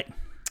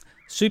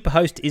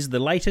 Superhost is the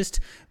latest.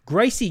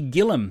 Gracie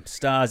Gillam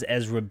stars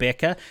as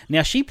Rebecca.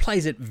 Now, she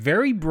plays it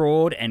very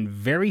broad and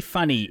very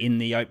funny in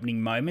the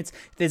opening moments.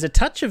 There's a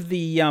touch of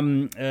the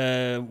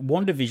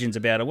WandaVisions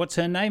about her. What's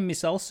her name,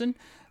 Miss Olsen?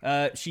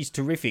 She's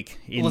terrific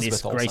in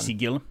Elizabeth this, Gracie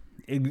Olsen.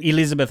 Gillam.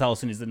 Elizabeth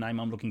Olsen is the name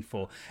I'm looking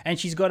for. And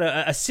she's got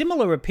a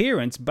similar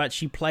appearance, but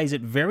she plays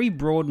it very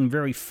broad and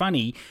very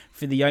funny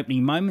for the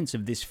opening moments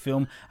of this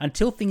film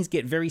until things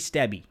get very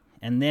stabby.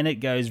 And then it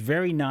goes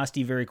very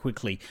nasty very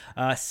quickly.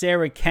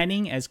 Sarah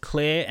Canning as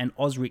Claire and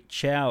Osric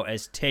Chow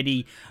as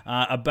Teddy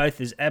are both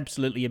as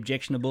absolutely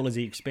objectionable as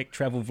you expect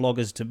travel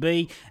vloggers to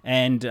be.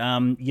 And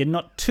you're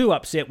not too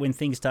upset when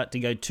things start to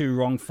go too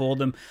wrong for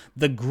them.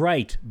 The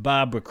great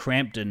Barbara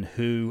Crampton,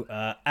 who,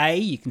 A,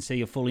 you can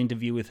see a full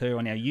interview with her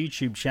on our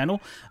YouTube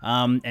channel.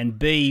 And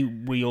B,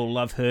 we all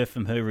love her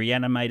from her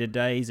Reanimator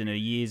days and her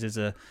years as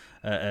a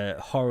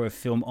horror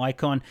film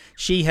icon.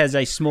 She has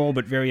a small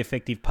but very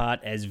effective part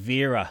as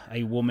Vera,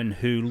 a woman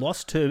who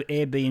lost her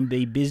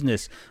Airbnb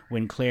business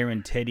when Claire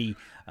and Teddy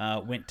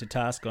went to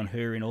task on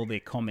her in all their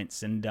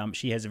comments, and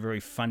she has a very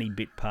funny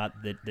bit part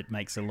that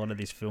makes a lot of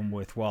this film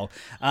worthwhile.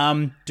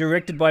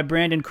 Directed by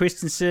Brandon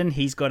Christensen.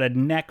 He's got a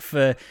knack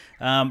for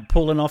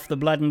pulling off the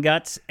blood and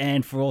guts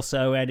and for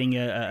also adding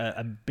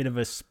a bit of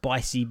a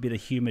spicy bit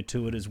of humour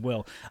to it as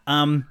well.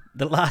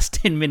 The last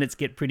 10 minutes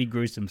get pretty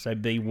gruesome, so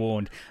be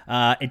warned.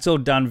 It's all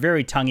done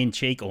very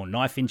tongue-in-cheek or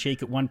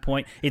knife-in-cheek at one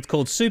point. It's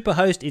called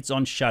Superhost. It's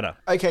on Shudder.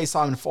 Okay,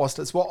 Simon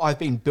Foster, it's what I've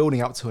been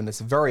building up to in this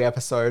very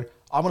episode.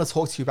 I want to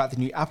talk to you about the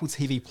new Apple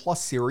TV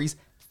Plus series,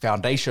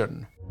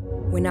 Foundation.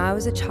 When I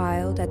was a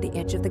child at the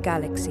edge of the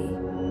galaxy,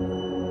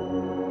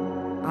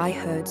 I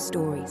heard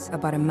stories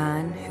about a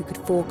man who could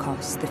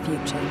forecast the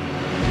future.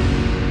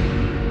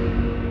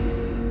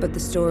 But the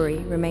story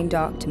remained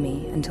dark to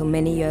me until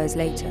many years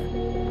later.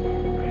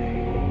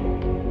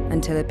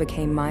 Until it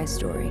became my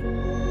story.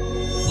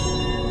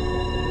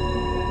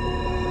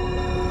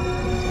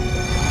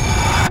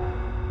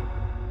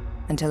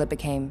 Until it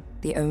became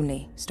the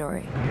only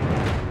story.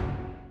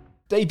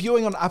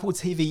 Debuting on Apple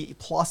TV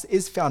Plus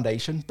is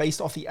Foundation, based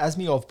off the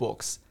Asimov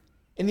books.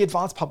 In the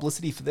advanced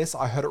publicity for this,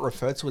 I heard it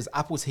referred to as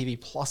Apple TV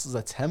Plus's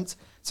attempt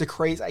to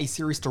create a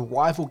series to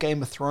rival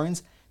Game of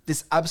Thrones.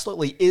 This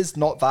absolutely is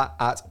not that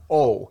at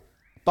all.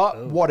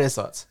 But what is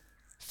it?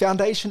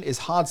 Foundation is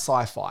hard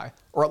sci-fi,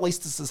 or at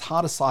least it's as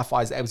hard as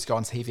sci-fi is able to go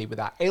on TV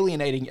without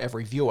alienating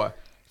every viewer.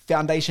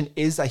 Foundation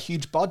is a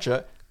huge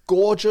budget,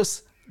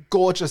 gorgeous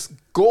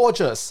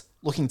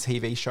looking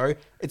TV show.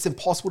 It's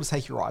impossible to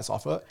take your eyes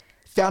off it.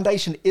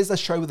 Foundation is a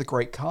show with a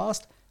great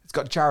cast. It's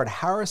got Jared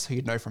Harris, who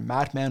you'd know from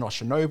Mad Men or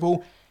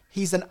Chernobyl.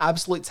 He's an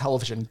absolute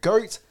television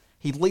goat.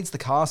 He leads the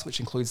cast, which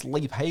includes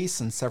Lee Pace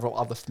and several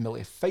other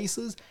familiar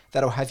faces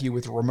that'll have you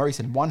with a remote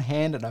in one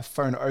hand and a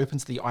phone open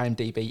to the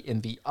IMDb in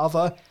the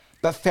other.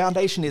 But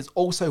Foundation is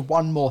also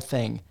one more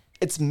thing.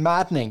 It's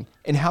maddening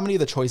in how many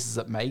of the choices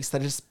it makes that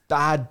are just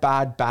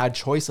bad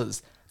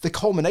choices. The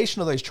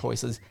culmination of those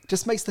choices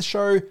just makes the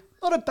show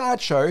not a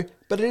bad show,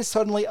 but it is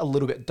certainly a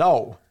little bit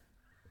dull.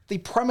 The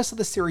premise of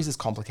the series is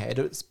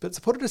complicated, but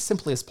to put it as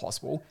simply as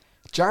possible,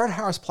 Jared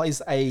Harris plays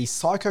a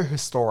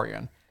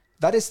psychohistorian.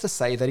 That is to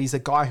say that he's a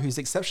guy who's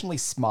exceptionally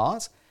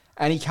smart,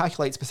 and he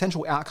calculates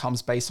potential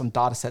outcomes based on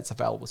data sets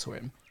available to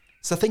him.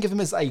 So think of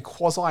him as a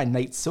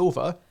quasi-Nate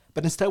Silver,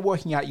 but instead of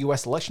working out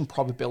US election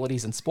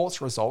probabilities and sports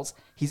results,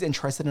 he's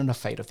interested in the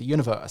fate of the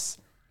universe.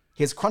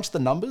 He has crunched the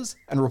numbers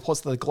and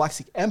reports that the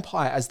Galactic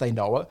Empire as they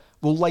know it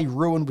will lay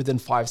ruin within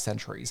 5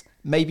 centuries,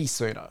 maybe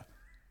sooner.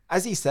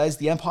 As he says,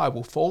 the Empire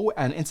will fall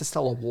and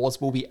interstellar wars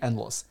will be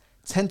endless.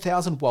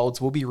 10,000 worlds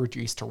will be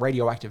reduced to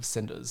radioactive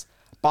cinders.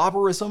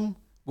 Barbarism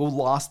will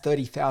last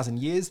 30,000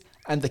 years,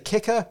 and the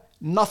kicker,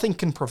 nothing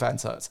can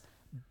prevent it.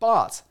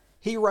 But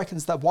he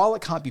reckons that while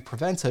it can't be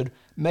prevented,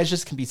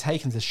 measures can be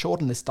taken to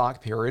shorten this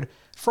dark period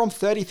from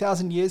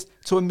 30,000 years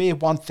to a mere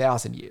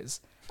 1,000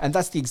 years. And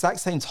that's the exact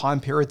same time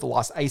period the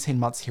last 18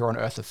 months here on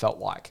Earth have felt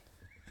like.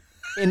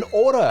 In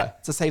order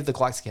to save the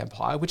Galactic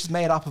Empire, which is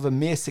made up of a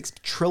mere 6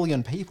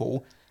 trillion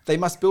people, they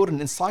must build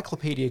an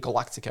Encyclopedia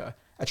Galactica,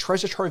 a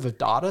treasure trove of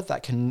data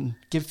that can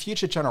give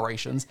future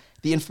generations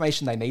the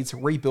information they need to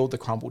rebuild the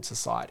crumbled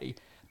society,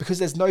 because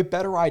there's no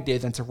better idea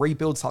than to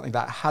rebuild something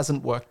that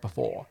hasn't worked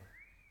before.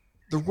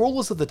 The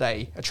rulers of the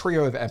day, a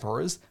trio of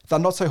emperors, they're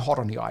not so hot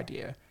on the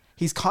idea.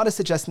 He's kind of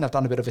suggesting they've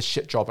done a bit of a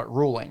shit job at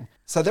ruling.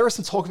 So there is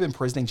some talk of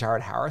imprisoning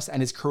Jared Harris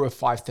and his crew of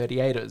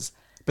 538ers,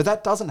 but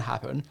that doesn't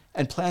happen,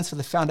 and plans for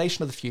the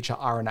Foundation of the Future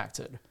are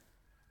enacted.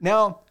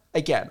 Now,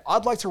 again,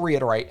 I'd like to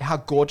reiterate how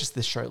gorgeous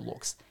this show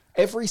looks.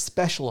 Every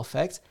special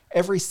effect,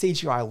 every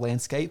CGI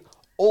landscape,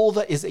 all of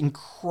it is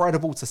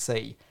incredible to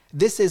see.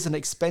 This is an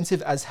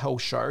expensive as hell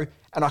show,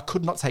 and I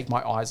could not take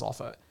my eyes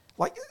off it.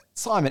 Like,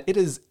 Simon, it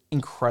is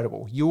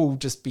incredible. You'll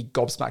just be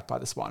gobsmacked by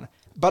this one.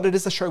 But it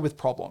is a show with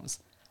problems.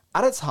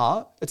 At its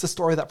heart, it's a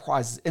story that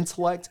prizes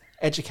intellect,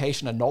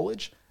 education, and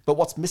knowledge, but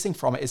what's missing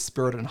from it is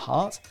spirit and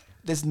heart.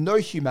 There's no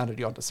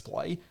humanity on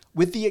display,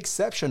 with the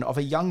exception of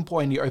a young boy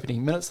in the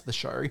opening minutes of the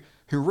show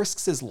who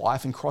risks his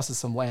life and crosses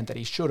some land that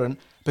he shouldn't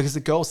because the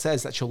girl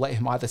says that she'll let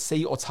him either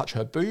see or touch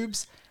her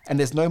boobs, and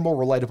there's no more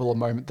relatable a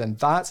moment than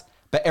that,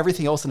 but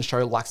everything else in the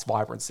show lacks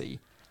vibrancy.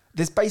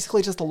 There's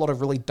basically just a lot of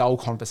really dull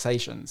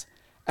conversations,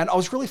 and I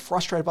was really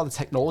frustrated by the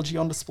technology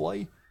on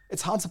display.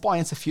 It's hard to buy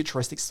into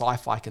futuristic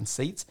sci-fi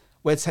conceits,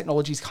 where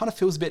technology kind of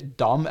feels a bit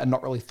dumb and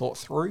not really thought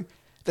through.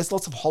 There's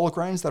lots of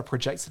holograms that are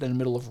projected in the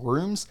middle of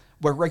rooms,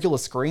 where regular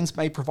screens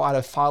may provide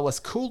a far less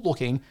cool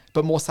looking,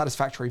 but more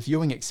satisfactory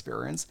viewing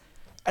experience.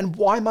 And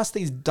why must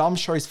these dumb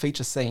shows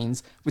feature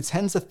scenes with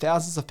tens of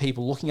thousands of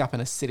people looking up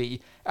in a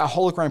city at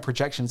hologram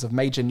projections of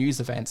major news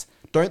events?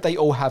 Don't they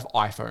all have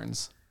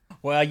iPhones?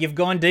 Well, you've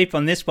gone deep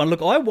on this one.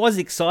 Look, I was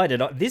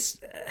excited.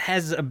 This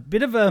has a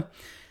bit of a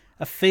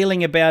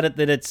feeling about it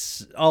that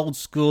it's old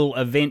school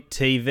event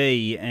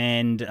TV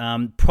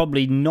and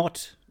probably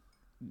not,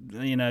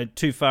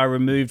 too far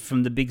removed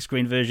from the big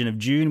screen version of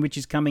Dune, which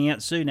is coming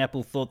out soon.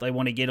 Apple thought they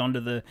want to get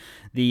onto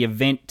the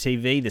event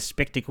TV, the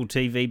spectacle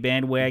TV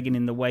bandwagon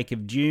in the wake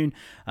of Dune,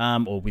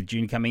 or with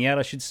Dune coming out,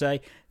 I should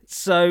say.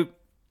 So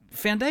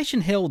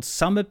Foundation held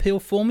some appeal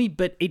for me,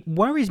 but it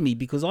worries me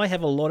because I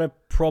have a lot of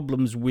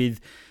problems with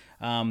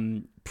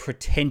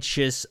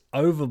pretentious,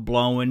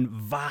 overblown,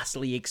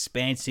 vastly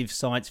expansive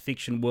science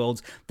fiction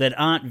worlds that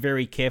aren't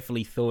very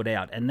carefully thought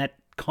out. And that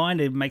kind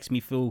of makes me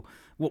feel,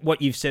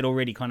 what you've said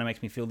already kind of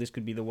makes me feel this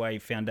could be the way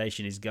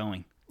Foundation is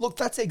going. Look,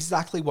 that's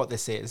exactly what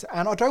this is.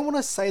 And I don't want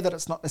to say that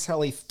it's not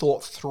necessarily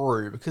thought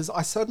through, because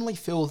I certainly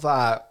feel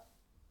that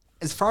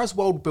as far as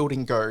world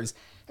building goes,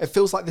 it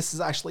feels like this is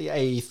actually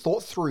a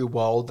thought through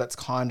world that's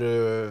kind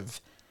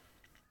of,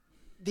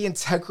 the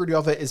integrity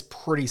of it is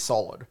pretty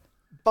solid.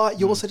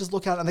 But you also just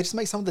look at it and they just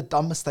make some of the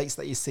dumb mistakes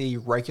that you see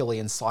regularly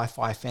in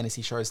sci-fi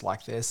fantasy shows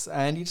like this.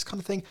 And you just kind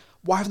of think,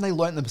 why haven't they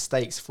learned the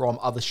mistakes from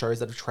other shows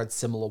that have tread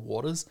similar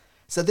waters?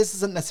 So this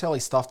isn't necessarily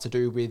stuff to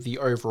do with the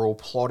overall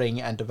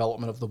plotting and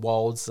development of the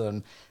worlds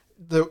and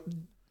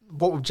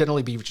what would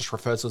generally be just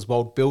referred to as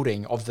world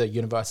building of the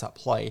universe at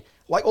play.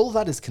 Like, all of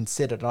that is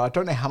considered. And I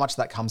don't know how much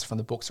that comes from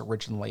the books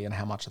originally and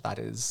how much of that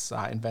is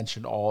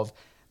invention of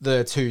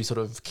the two sort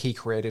of key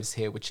creatives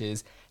here, which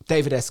is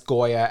David S.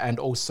 Goyer and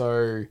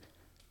also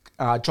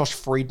Josh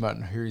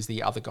Friedman, who's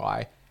the other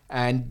guy.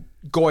 And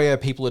Goyer,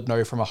 people would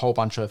know from a whole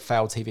bunch of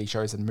failed TV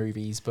shows and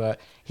movies, but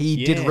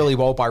he did really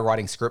well by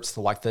writing scripts for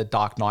like the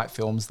Dark Knight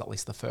films, at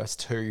least the first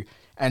two.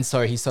 And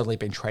so he's certainly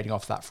been trading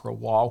off that for a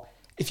while.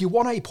 If you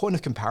want a point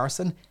of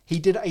comparison, he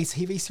did a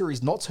TV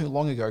series not too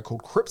long ago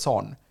called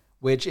Krypton,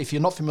 which, if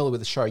you're not familiar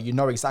with the show, you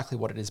know exactly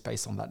what it is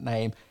based on that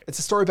name. It's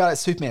a story about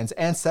Superman's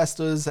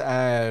ancestors,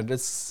 and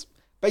it's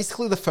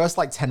basically the first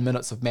 10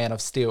 minutes of Man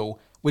of Steel,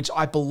 which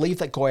I believe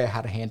that Goyer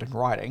had a hand in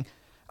writing.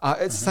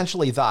 It's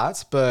essentially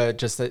that, but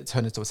just it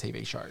turned into a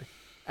TV show.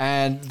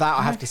 And that,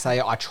 I have to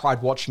say, I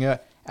tried watching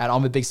it, and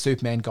I'm a big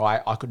Superman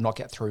guy. I could not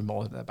get through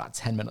more than about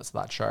 10 minutes of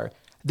that show.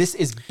 This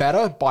is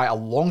better by a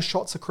long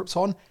shot to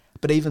Krypton,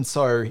 but even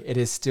so, it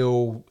is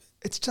still,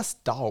 it's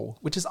just dull,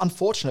 which is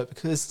unfortunate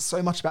because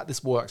so much about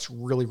this works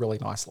really, really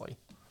nicely.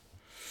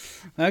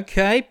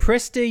 Okay,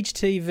 Prestige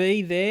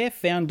TV there,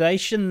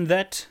 Foundation,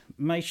 that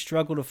may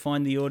struggle to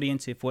find the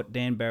audience if what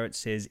Dan Barrett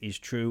says is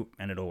true,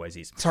 and it always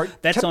is. Sorry,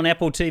 that's on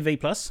Apple TV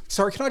Plus.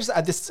 Sorry, can I just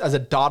add this as a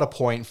data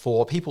point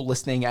for people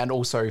listening, and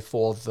also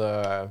for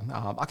the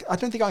I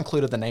don't think I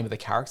included the name of the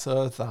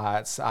character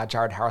that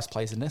Jared Harris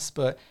plays in this,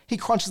 but he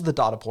crunches the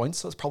data points,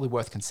 so it's probably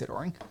worth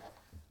considering.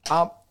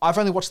 I've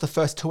only watched the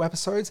first 2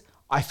 episodes.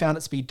 I found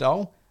it to be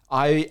dull.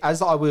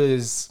 As I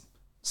was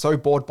so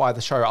bored by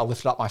the show, I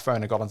lifted up my phone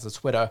and got onto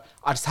Twitter.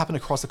 I just happened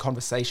across a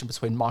conversation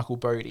between Michael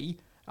Bodie,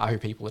 who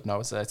people would know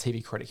as a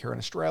TV critic here in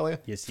Australia.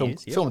 Yes, film, he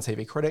is, yep. Film and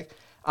TV critic.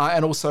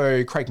 And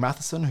also Craig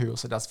Matheson, who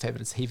also does a fair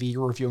bit of TV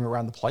reviewing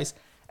around the place.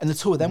 And the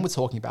two of them were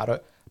talking about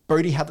it.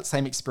 Bodie had that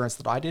same experience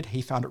that I did.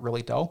 He found it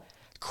really dull.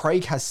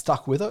 Craig has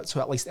stuck with it to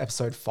at least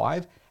episode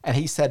 5. And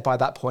he said by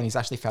that point, he's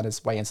actually found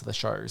his way into the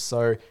show.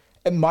 So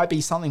it might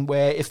be something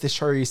where if the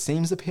show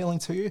seems appealing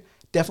to you,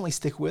 definitely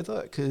stick with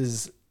it,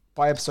 because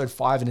by episode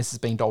 5, and this is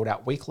being doled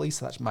out weekly,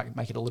 so that might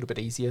make it a little bit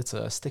easier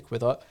to stick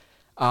with it.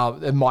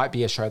 it might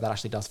be a show that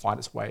actually does find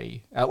its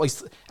way, at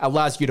least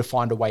allows you to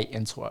find a way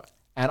into it.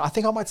 And I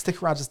think I might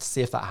stick around just to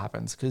see if that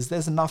happens, because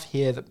there's enough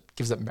here that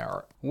gives it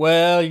merit.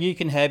 Well, you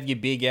can have your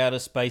big outer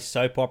space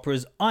soap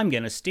operas. I'm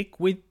going to stick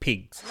with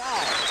pigs.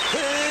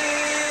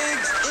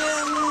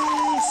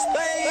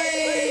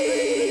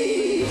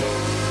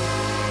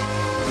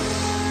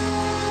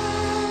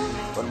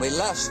 When we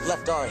last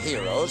left our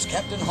heroes,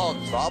 Captain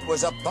Hogthrob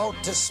was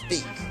about to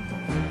speak.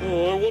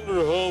 Oh, I wonder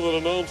how that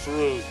announcer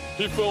is.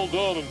 He fell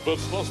down in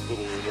Vets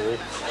Hospital, you know.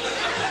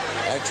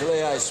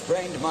 Actually, I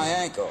sprained my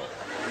ankle.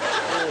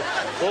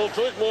 Well,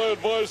 take my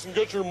advice and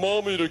get your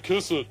mommy to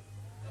kiss it.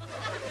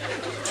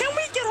 Can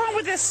we get on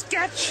with this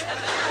sketch?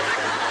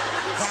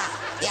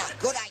 Yeah,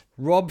 good idea.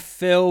 Rob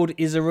Feld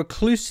is a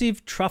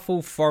reclusive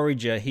truffle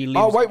forager. He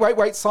lives... Oh,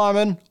 wait,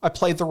 Simon. I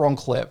played the wrong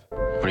clip.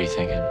 What are you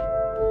thinking?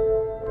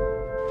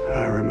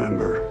 I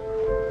remember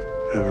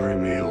every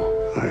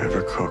meal I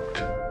ever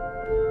cooked.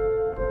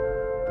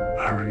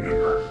 I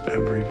remember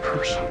every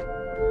person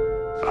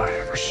I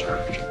ever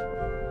served.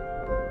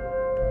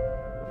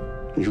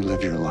 You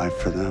live your life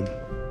for them,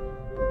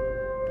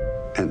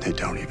 and they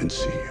don't even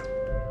see you.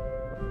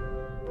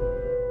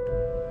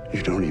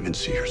 You don't even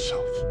see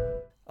yourself.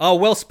 Oh,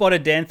 well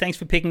spotted, Dan. Thanks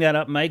for picking that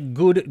up, mate.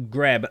 Good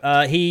grab.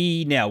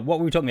 Now, what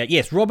were we talking about?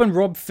 Yes,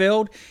 Rob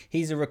Feld.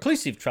 He's a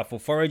reclusive truffle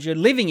forager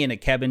living in a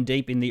cabin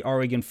deep in the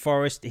Oregon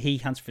forest. He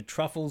hunts for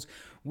truffles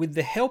with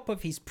the help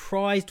of his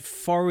prized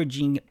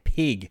foraging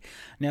pig.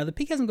 Now, the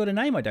pig hasn't got a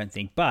name, I don't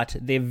think, but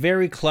they're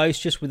very close.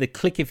 Just with a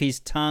click of his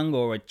tongue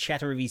or a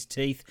chatter of his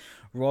teeth,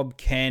 Rob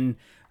can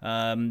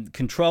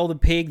control the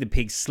pig. The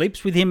pig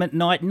sleeps with him at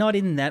night. Not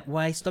in that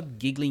way. Stop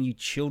giggling, you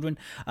children.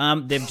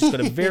 They've just got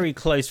a very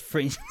close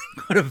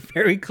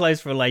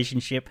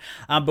relationship.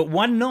 But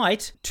one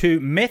night, two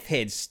meth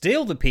heads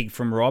steal the pig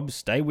from Rob.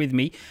 Stay with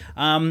me.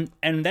 And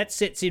that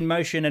sets in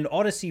motion an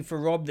odyssey for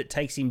Rob that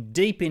takes him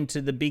deep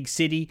into the big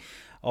city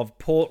of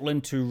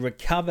Portland to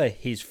recover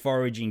his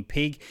foraging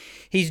pig.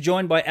 He's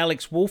joined by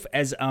Alex Wolff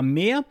as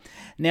Amir.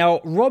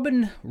 Now,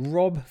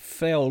 Rob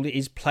Feld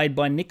is played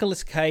by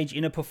Nicolas Cage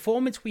in a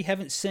performance we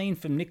haven't seen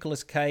from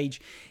Nicolas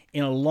Cage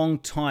in a long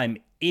time.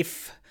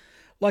 If,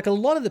 like a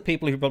lot of the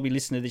people who probably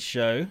listen to this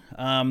show,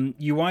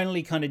 you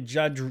only kind of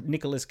judge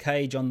Nicolas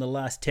Cage on the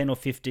last 10 or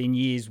 15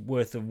 years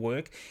worth of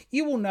work,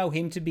 you will know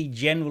him to be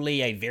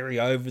generally a very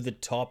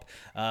over-the-top,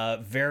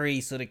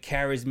 very sort of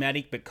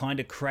charismatic but kind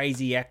of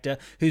crazy actor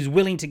who's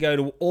willing to go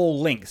to all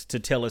lengths to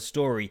tell a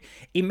story.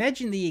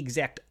 Imagine the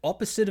exact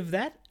opposite of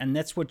that, and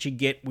that's what you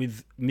get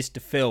with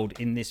Mr. Feld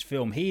in this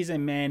film. He is a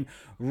man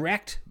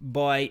racked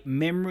by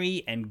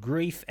memory and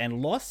grief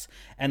and loss,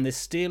 and the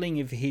stealing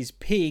of his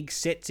pig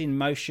sets in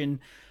motion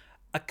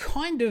a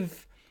kind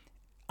of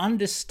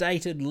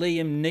understated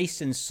Liam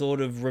Neeson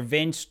sort of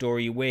revenge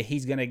story where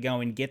he's going to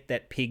go and get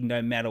that pig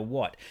no matter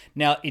what.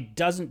 Now, it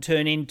doesn't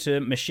turn into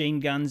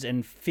machine guns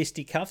and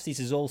fisticuffs. This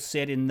is all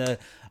set in the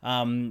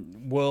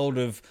world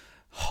of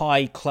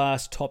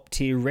high-class,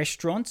 top-tier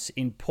restaurants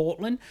in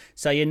Portland.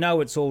 So you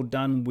know it's all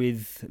done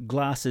with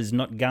glasses,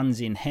 not guns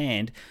in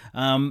hand.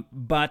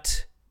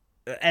 But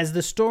as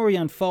the story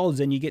unfolds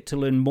and you get to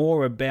learn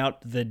more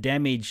about the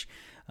damage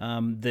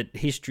that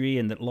history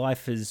and that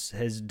life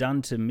has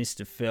done to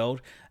Mr.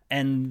 Feld,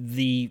 and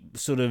the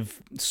sort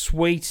of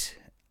sweet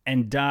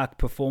and dark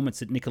performance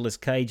that Nicolas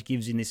Cage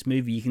gives in this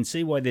movie, you can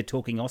see why they're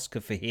talking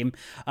Oscar for him.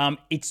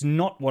 It's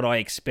not what I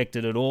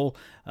expected at all.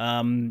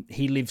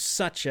 He lives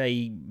such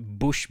a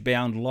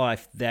bush-bound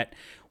life that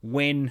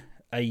when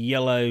a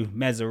yellow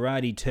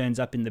Maserati turns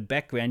up in the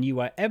background, you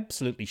are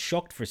absolutely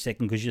shocked for a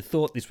second because you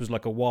thought this was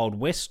like a Wild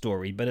West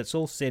story, but it's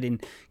all set in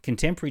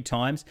contemporary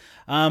times.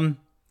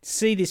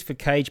 See this for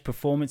Cage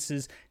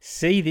performances,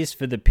 see this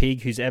for the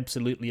pig, who's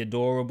absolutely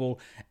adorable,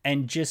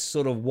 and just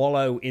sort of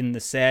wallow in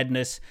the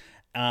sadness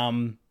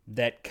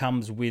that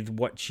comes with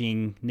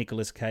watching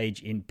Nicolas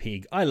Cage in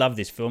Pig. I love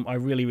this film. I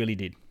really, really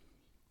did.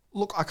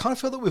 Look, I kind of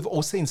feel that we've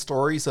all seen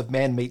stories of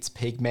man meets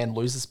pig, man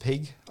loses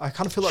pig. I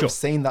kind of feel like we've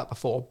seen that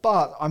before,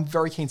 but I'm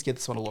very keen to give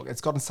this one a look.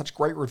 It's gotten such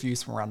great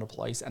reviews from around the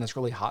place, and it's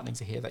really heartening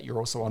to hear that you're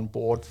also on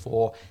board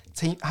for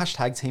Team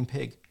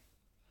Pig.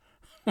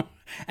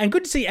 And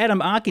good to see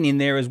Adam Arkin in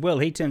there as well.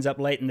 He turns up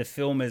late in the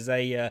film as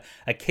a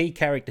key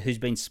character who's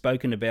been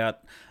spoken about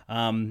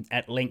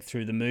at length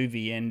through the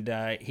movie. And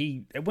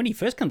when he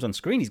first comes on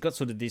screen, he's got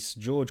sort of this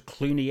George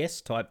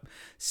Clooney-esque type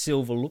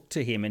silver look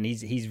to him, and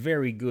he's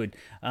very good.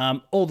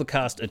 All the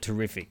cast are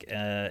terrific,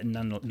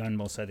 none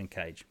more so than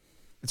Cage.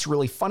 It's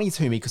really funny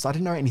to me because I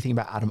didn't know anything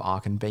about Adam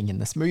Arkin being in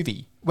this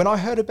movie. When I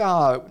heard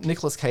about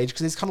Nicolas Cage,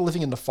 because he's kind of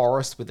living in the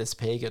forest with this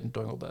pig and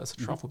doing all this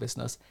truffle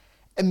business,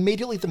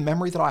 immediately the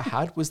memory that I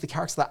had was the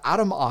character that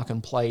Adam Arkin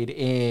played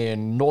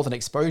in Northern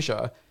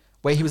Exposure,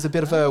 where he was a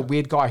bit of a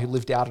weird guy who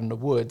lived out in the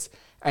woods,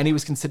 and he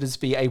was considered to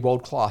be a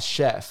world-class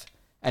chef,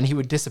 and he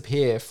would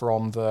disappear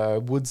from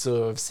the woods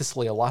of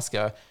Sicily,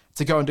 Alaska,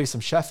 to go and do some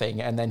chefing,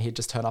 and then he'd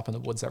just turn up in the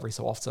woods every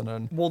so often.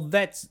 And well,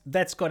 that's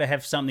got to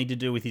have something to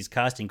do with his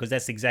casting, because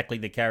that's exactly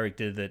the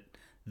character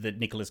that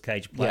Nicolas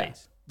Cage plays. Yeah.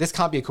 This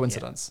can't be a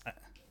coincidence. Yeah.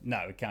 No,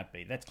 it can't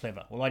be. That's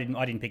clever. Well, I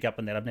didn't pick up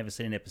on that. I've never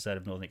seen an episode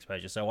of Northern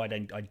Exposure, so I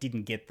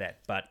didn't get that.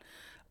 But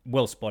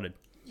well spotted.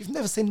 You've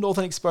never seen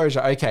Northern Exposure.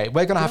 Okay,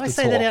 we're going to have to talk.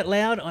 Did I say that out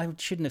loud? I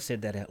shouldn't have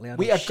said that out loud.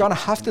 We are going to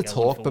have to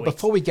talk, but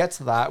before we get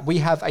to that, we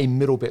have a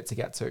middle bit to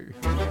get to.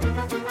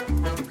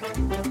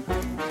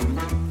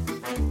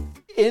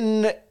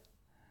 In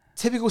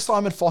typical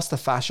Simon Foster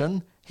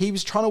fashion, he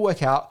was trying to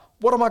work out,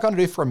 what am I going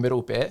to do for a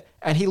middle bit?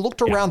 And he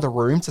looked around the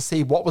room to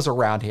see what was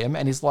around him.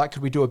 And he's like,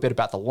 could we do a bit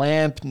about the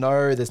lamp?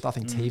 No, there's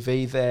nothing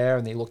TV there.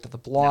 And he looked at the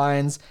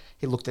blinds.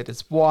 He looked at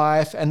his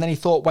wife. And then he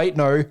thought, wait,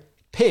 no,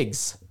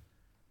 pigs.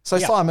 So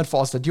Simon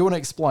Foster, do you want to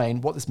explain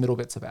what this middle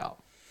bit's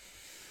about?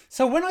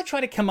 So when I try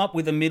to come up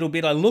with a middle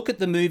bit, I look at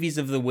the movies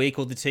of the week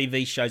or the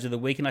TV shows of the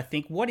week, and I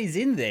think, what is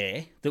in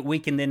there that we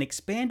can then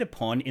expand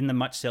upon in the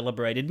much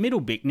celebrated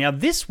middle bit? Now,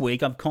 this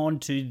week, I've gone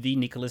to the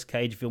Nicolas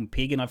Cage film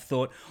Pig, and I've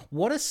thought,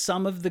 what are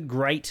some of the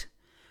great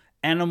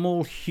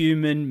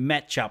animal-human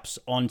matchups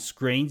on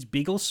screens,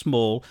 big or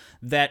small,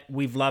 that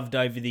we've loved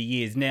over the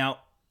years?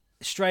 Now,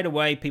 straight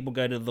away, people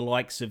go to the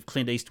likes of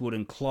Clint Eastwood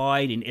and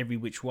Clyde in Every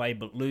Which Way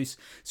But Loose.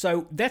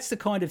 So that's the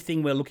kind of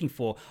thing we're looking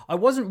for. I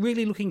wasn't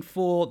really looking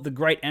for the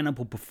great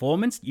animal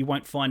performance. You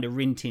won't find a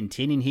Rin Tin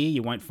Tin in here.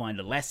 You won't find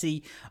a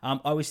Lassie.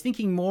 I was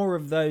thinking more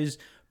of those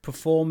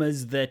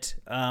performers that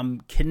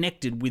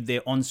connected with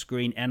their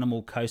on-screen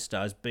animal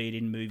co-stars, be it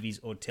in movies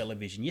or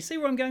television. You see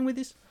where I'm going with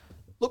this?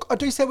 Look, I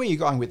do see where you're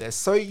going with this.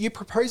 So you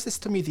proposed this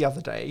to me the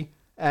other day,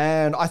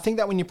 and I think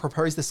that when you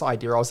proposed this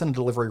idea, I was in a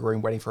delivery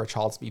room waiting for a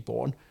child to be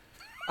born.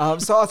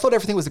 So I thought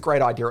everything was a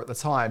great idea at the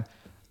time.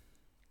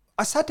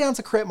 I sat down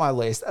to create my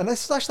list, and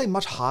this was actually a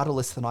much harder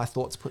list than I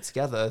thought to put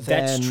together.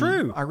 That's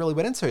true. I really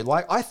went into.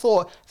 Like, I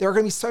thought there are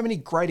going to be so many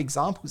great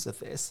examples of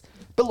this.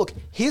 But look,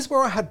 here's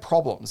where I had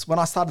problems when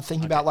I started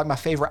thinking about like my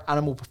favorite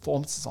animal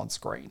performances on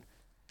screen.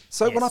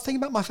 So when I think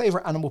about my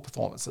favorite animal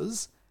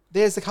performances,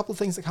 there's a couple of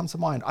things that come to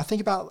mind. I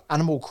think about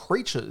animal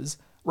creatures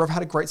where I've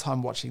had a great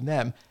time watching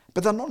them,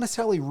 but they're not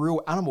necessarily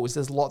real animals.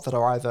 There's a lot that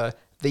are either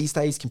these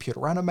days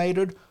computer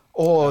animated,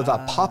 or the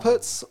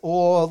puppets,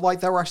 or like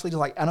they were actually just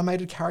like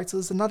animated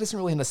characters, and that isn't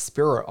really in the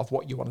spirit of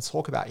what you want to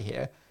talk about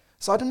here.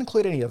 So I didn't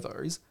include any of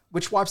those,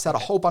 which wipes out a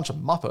whole bunch of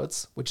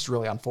Muppets, which is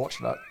really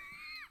unfortunate.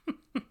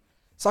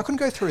 So I couldn't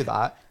go through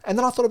that. And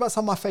then I thought about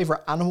some of my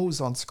favorite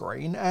animals on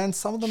screen, and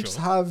some of them just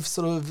have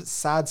sort of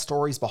sad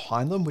stories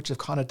behind them, which have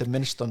kind of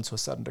diminished them to a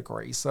certain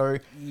degree. So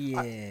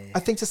I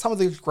think to some of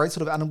the great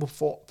sort of animal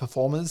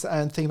performers,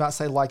 and think about,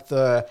 say, like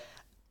the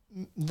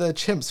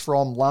chimps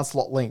from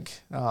Lancelot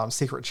Link,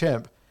 Secret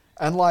Chimp.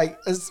 And like,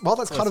 while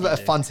that's kind of a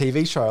fun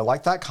TV show,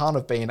 like that can't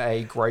have been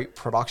a great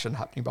production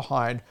happening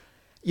behind.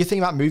 You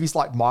think about movies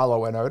like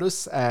Milo and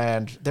Otis,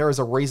 and there is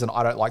a reason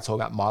I don't like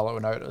talking about Milo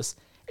and Otis.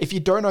 If you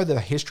don't know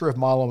the history of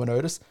Milo and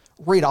Otis,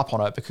 read up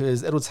on it,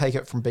 because it'll take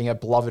it from being a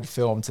beloved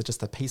film to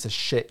just a piece of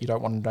shit you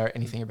don't want to know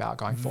anything about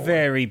going forward.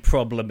 Very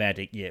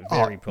problematic, very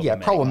problematic. Yeah,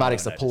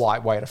 problematic's a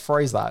polite way to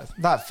phrase that.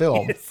 That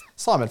film,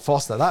 Simon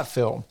Foster, that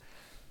film.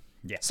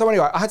 Yeah. So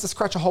anyway, I had to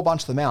scratch a whole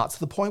bunch of them out to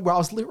the point where I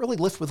was really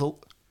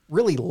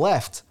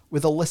left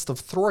with a list of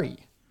 3.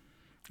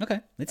 Okay,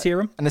 let's hear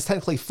them. And there's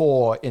technically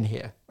 4 in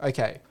here.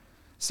 Okay.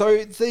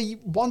 So the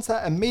ones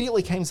that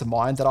immediately came to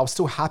mind that I was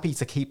still happy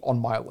to keep on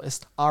my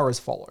list are as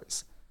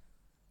follows.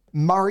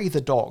 Murray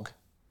the dog.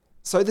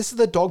 So this is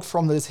the dog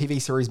from the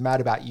TV series Mad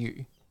About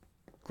You.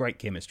 Great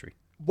chemistry.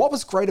 What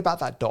was great about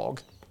that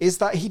dog is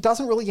that he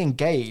doesn't really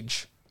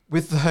engage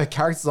with the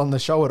characters on the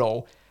show at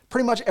all.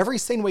 Pretty much every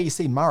scene where you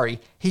see Murray,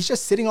 he's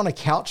just sitting on a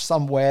couch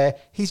somewhere.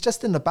 He's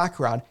just in the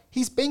background.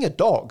 He's being a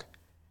dog.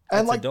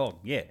 And That's a dog.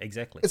 Yeah,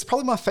 exactly. It's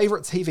probably my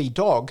favorite TV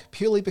dog,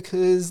 purely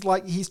because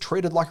like he's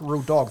treated like a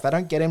real dog. They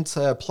don't get him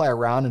to play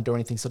around and do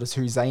anything sort of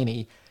too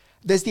zany.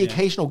 There's the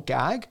occasional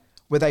gag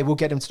where they will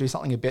get him to do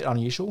something a bit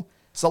unusual.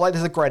 So like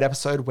there's a great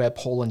episode where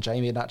Paul and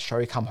Jamie in that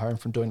show come home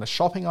from doing the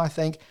shopping, I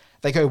think.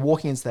 They go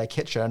walking into their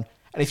kitchen.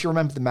 And if you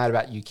remember the Mad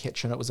About You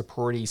kitchen, it was a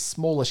pretty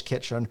smallish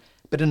kitchen,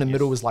 but in the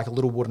middle was like a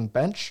little wooden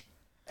bench.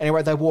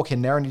 Anyway, they walk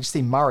in there and you just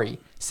see Murray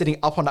sitting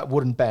up on that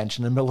wooden bench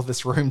in the middle of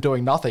this room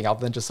doing nothing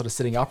other than just sort of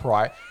sitting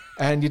upright.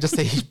 And you just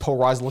see Paul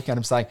Reiser looking at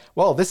him saying,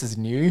 well, this is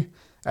new.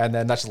 And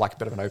then that's just like a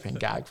bit of an opening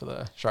gag for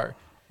the show.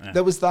 Yeah.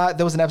 There was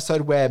an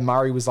episode where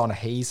Murray was on a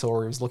heat,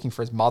 or he was looking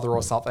for his mother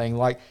or something.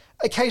 Like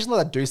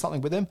occasionally they'd do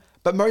something with him,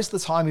 but most of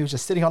the time he was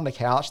just sitting on the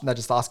couch and they'd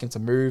just ask him to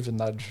move and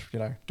they'd,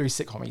 do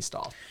sitcom-y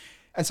stuff.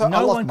 And so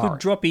no one could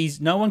drop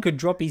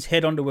his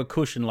head onto a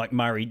cushion like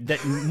Murray.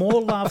 That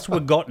more laughs were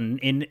gotten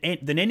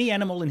than any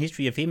animal in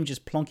history of him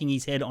just plonking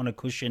his head on a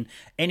cushion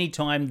any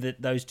time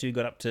that those two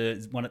got up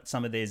to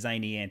some of their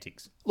zany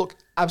antics. Look,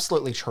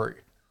 absolutely true.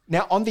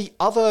 Now, on the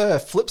other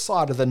flip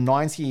side of the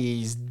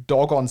 90s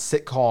dog on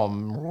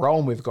sitcom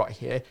realm we've got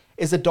here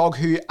is a dog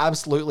who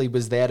absolutely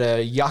was there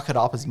to yuck it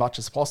up as much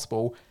as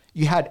possible.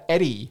 You had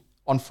Eddie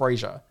on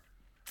Frasier.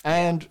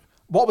 And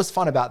what was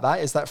fun about that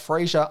is that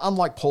Frasier,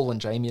 unlike Paul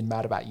and Jamie in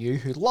Mad About You,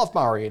 who love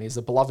Murray and he's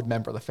a beloved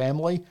member of the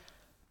family,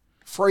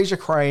 Frasier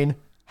Crane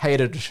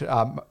hated... sorry,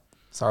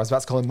 I was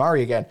about to call him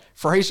Murray again.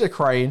 Frasier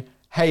Crane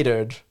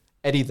hated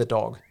Eddie the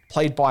dog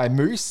played by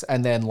Moose,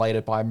 and then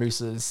later by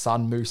Moose's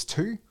son, Moose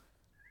 2.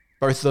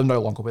 Both of them no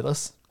longer with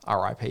us.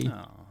 R.I.P.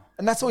 Oh.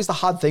 And that's always the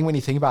hard thing when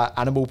you think about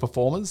animal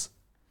performers.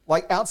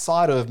 Like,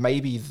 outside of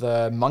maybe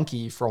the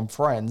monkey from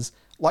Friends,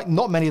 like,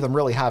 not many of them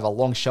really have a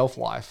long shelf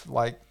life.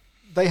 Like,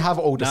 they have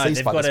all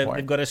deceased by this point.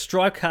 They've got to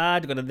strike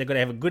hard. They've got to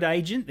have a good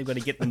agent. They've got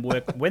to get them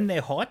work when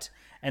they're hot,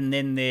 and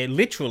then they're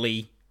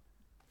literally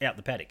out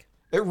the paddock.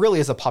 It really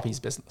is a puppy's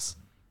business.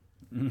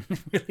 It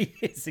really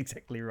is,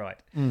 exactly right.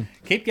 Mm.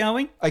 Keep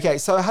going. Okay,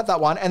 so I had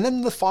that one. And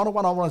then the final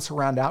one I wanted to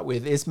round out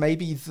with is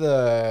maybe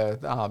the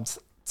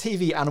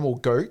TV animal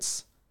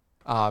goats.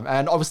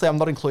 And obviously I'm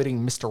not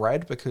including Mr.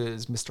 Red,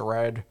 because Mr.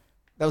 Red,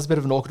 that was a bit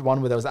of an awkward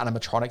one where there was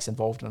animatronics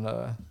involved in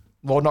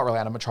well, not really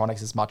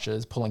animatronics as much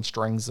as pulling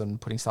strings and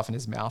putting stuff in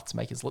his mouth to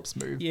make his lips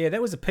move. Yeah,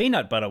 that was a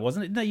peanut butter,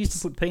 wasn't it? Didn't they used to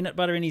put peanut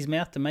butter in his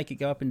mouth to make it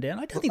go up and down?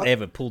 I don't think they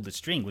ever pulled the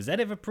string. Was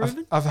that ever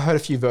proven? I've heard a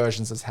few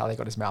versions as how they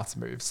got his mouth to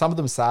move. Some of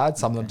them sad,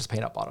 some of them just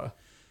peanut butter.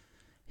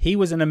 He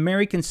was an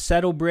American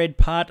saddlebred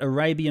part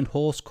Arabian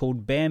horse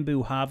called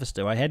Bamboo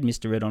Harvester. I had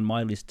Mr. Red on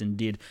my list and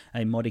did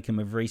a modicum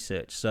of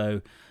research.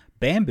 So,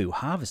 Bamboo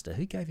Harvester,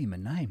 who gave him a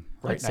name?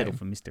 Great I'd settle name.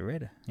 for Mr.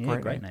 Red. Yeah,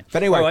 great name.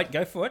 But anyway, all right,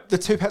 go for it. The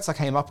two pets I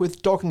came up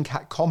with, dog and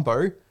cat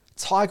combo,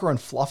 Tiger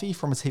and Fluffy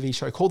from a TV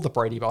show called The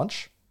Brady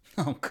Bunch.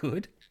 Oh,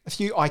 good. A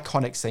few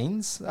iconic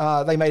scenes.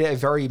 They made a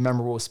very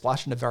memorable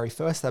splash in the very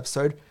first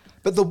episode.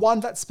 But the one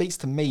that speaks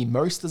to me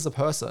most as a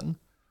person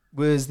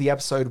was the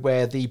episode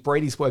where the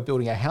Bradys were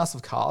building a house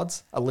of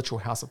cards, a literal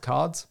house of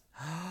cards.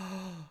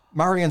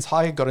 Murray and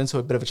Tiger got into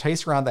a bit of a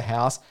chase around the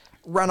house,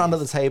 ran under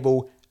the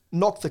table,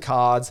 knocked the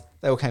cards,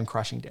 they all came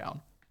crashing down.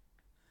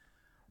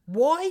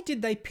 Why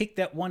did they pick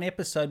that one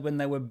episode when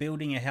they were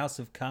building a house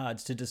of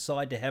cards to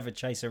decide to have a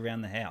chase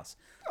around the house?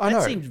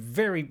 That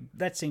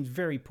seems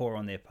very poor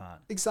on their part.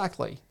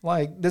 Exactly.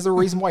 Like, there's a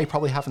reason why you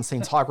probably haven't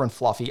seen Tiger and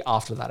Fluffy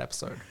after that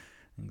episode.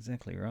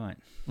 Exactly right.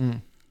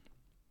 Mm.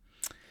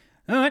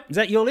 All right, is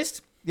that your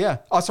list? Yeah.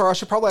 Oh, sorry, I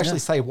should probably actually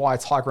say why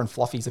Tiger and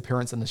Fluffy's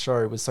appearance in the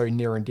show was so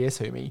near and dear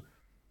to me,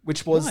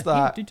 which was Right, that...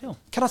 yeah, do tell.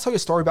 Can I tell you a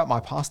story about my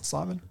past,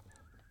 Simon?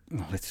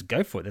 Well, let's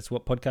go for it. That's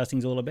what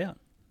podcasting's all about.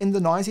 In the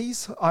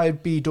 90s,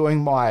 I'd be doing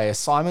my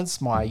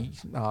assignments, my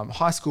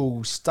high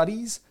school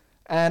studies,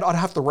 and I'd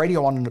have the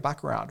radio on in the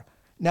background.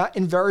 Now,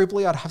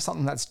 invariably, I'd have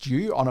something that's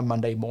due on a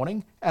Monday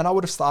morning, and I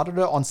would have started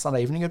it on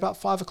Sunday evening at about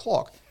 5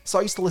 o'clock. So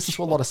I used to listen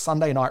to a lot of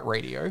Sunday night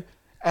radio.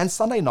 And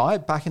Sunday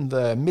night, back in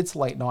the mid to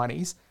late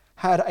 90s,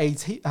 had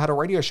a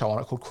radio show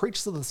on it called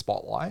Creatures of the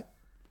Spotlight,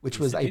 which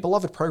was a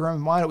beloved program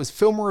of mine. It was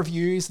film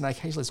reviews, and I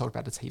occasionally talked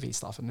about the TV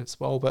stuff in it as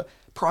well, but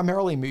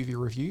primarily movie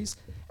reviews.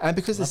 And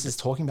because this is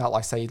talking about,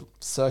 like, say,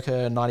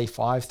 circa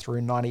 95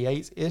 through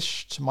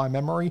 98-ish to my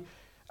memory,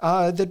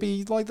 there'd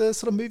be, like, the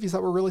sort of movies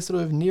that were really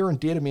sort of near and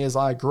dear to me as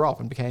I grew up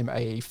and became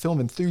a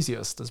film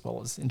enthusiast, as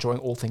well as enjoying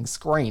all things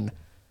screen.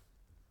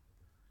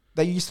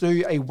 They used to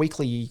do a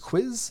weekly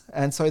quiz,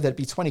 and so there'd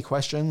be 20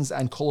 questions,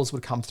 and callers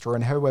would come through,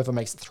 and whoever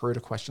makes it through to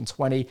question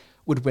 20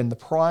 would win the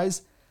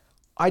prize.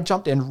 I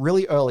jumped in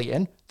really early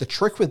in. The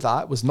trick with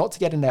that was not to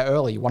get in there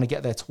early. You want to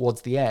get there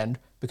towards the end,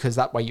 because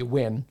that way you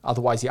win.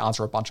 Otherwise, you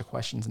answer a bunch of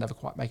questions and never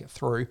quite make it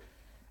through.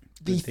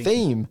 The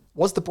theme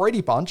was the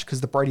Brady Bunch,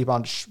 because the Brady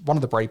Bunch, one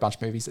of the Brady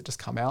Bunch movies that just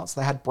come out, so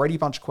they had Brady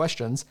Bunch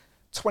questions,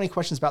 20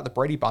 questions about the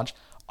Brady Bunch.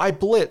 I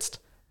blitzed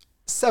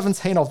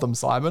 17 of them,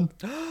 Simon.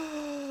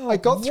 I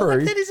got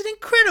through. That is an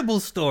incredible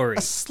story.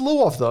 A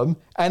slew of them,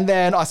 and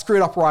then I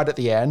screwed up right at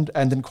the end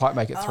and didn't quite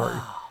make it through.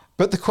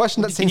 But the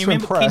question that seems to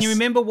impress... Can you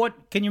remember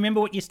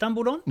what you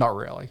stumbled on? Not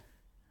really.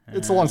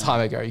 It's a long time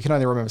ago. You can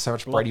only remember so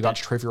much Brady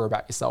Bunch trivia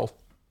about yourself.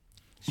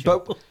 Sure.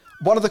 But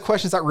one of the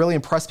questions that really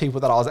impressed people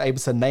that I was able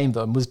to name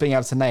them was being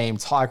able to name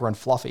Tiger and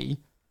Fluffy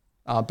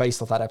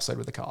based off that episode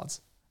with the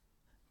cards.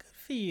 Good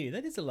for you.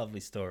 That is a lovely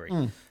story.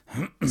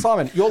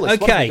 Simon, your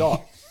list. What have you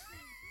got?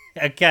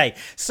 Okay,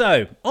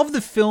 so of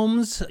the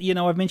films,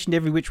 I've mentioned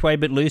Every Which Way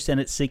But Loose and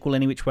its sequel,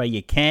 Any Which Way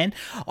You Can.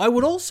 I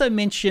would also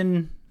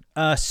mention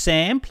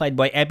Sam, played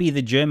by Abby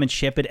the German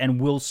Shepherd, and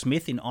Will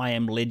Smith in I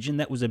Am Legend.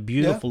 That was a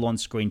beautiful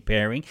on-screen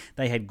pairing.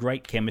 They had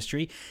great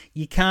chemistry.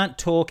 You can't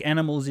talk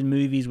animals in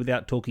movies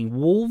without talking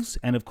wolves,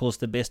 and of course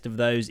the best of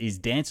those is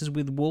Dances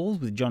with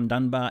Wolves with John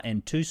Dunbar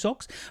and Two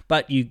Socks.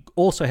 But you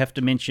also have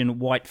to mention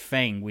White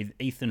Fang with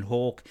Ethan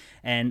Hawke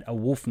and a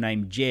wolf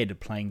named Jed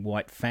playing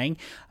White Fang.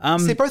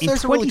 See, both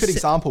those are really good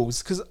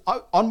examples, because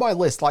on my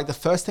list, like, the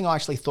first thing I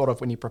actually thought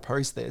of when you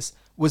proposed this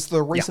was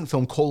the recent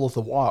film Call of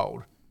the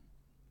Wild,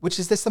 which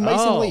is this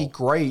amazingly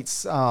great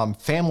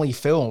family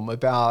film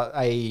about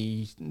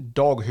a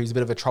dog who's a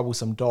bit of a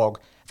troublesome dog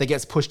that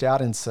gets pushed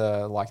out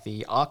into, like,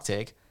 the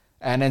Arctic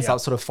and ends up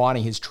sort of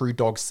finding his true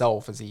dog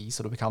self as he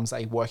sort of becomes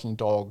a working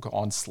dog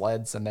on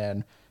sleds and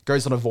then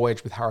goes on a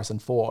voyage with Harrison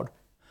Ford.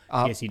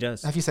 Yes, he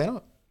does. Have you seen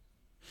it?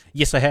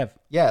 Yes, I have.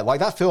 Yeah, like,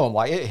 that film,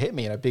 like, it hit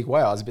me in a big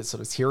way. I was a bit sort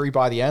of teary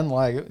by the end.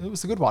 Like, it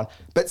was a good one.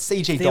 But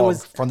CG dog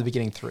from the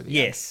beginning through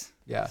the end.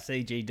 Yeah.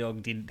 CG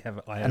dog did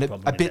have I had and a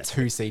problem a with bit that.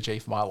 too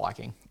CG for my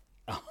liking.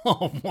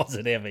 Oh, was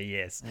it ever?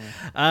 Yes.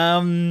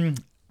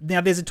 Now,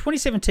 there's a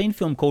 2017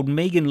 film called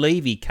Megan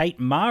Levy. Kate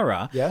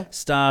Mara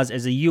stars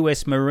as a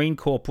U.S. Marine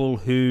corporal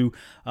who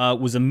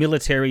was a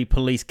military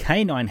police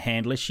canine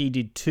handler. She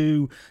did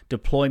 2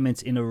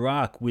 deployments in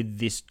Iraq with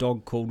this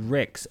dog called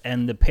Rex.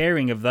 And the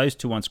pairing of those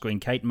two on screen,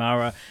 Kate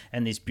Mara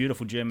and this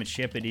beautiful German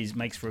Shepherd,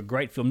 makes for a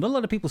great film. Not a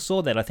lot of people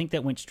saw that. I think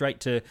that went straight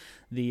to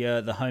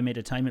the home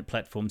entertainment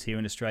platforms here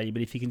in Australia.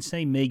 But if you can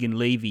see Megan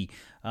Levy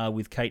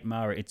with Kate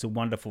Mara, it's a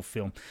wonderful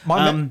film.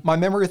 My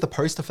memory of the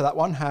poster for that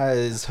one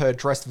has her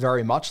dressed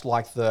very much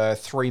like the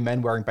 3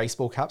 men wearing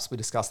baseball caps we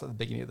discussed at the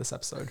beginning of this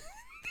episode.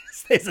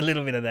 There's a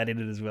little bit of that in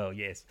it as well,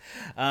 yes.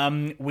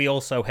 We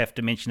also have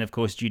to mention, of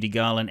course, Judy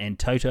Garland and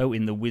Toto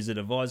in The Wizard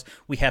of Oz.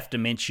 We have to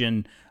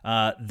mention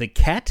the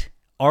cat.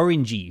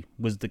 Orangey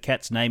was the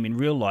cat's name in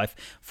real life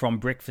from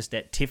Breakfast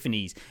at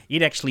Tiffany's.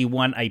 It actually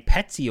won a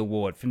Patsy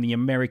Award from the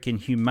American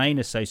Humane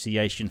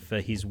Association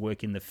for his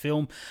work in the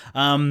film.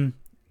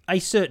 A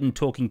certain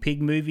talking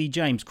pig movie,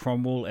 James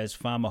Cromwell as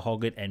Farmer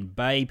Hoggett and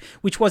Babe,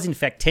 which was in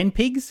fact 10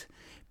 pigs,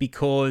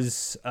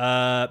 because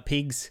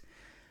pigs,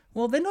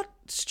 well, they're not,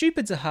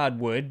 stupid's a hard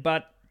word,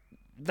 but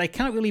they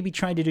can't really be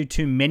trained to do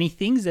too many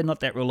things. They're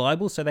not that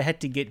reliable, so they had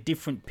to get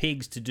different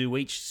pigs to do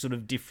each sort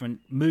of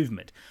different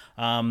movement,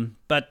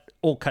 but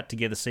all cut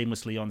together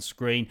seamlessly on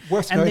screen.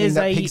 Worth noting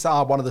that pigs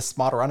are one of the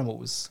smarter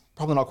animals.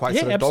 Probably not quite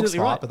sort of dog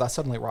smart, but they're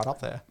certainly right up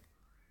there.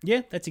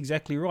 Yeah, that's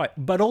exactly right.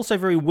 But also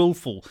very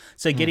willful.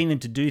 So getting them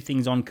to do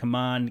things on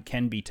command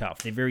can be tough.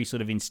 They're very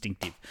sort of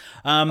instinctive.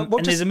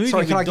 There's a movie.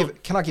 Sorry,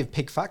 can I give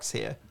pig facts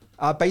here?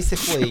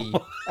 Basically,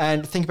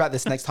 and think about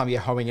this next time you're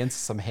hoeing into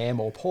some ham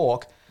or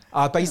pork.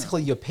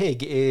 Basically, your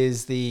pig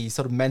is the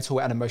sort of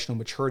mental and emotional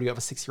maturity of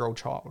a 6-year-old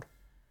child.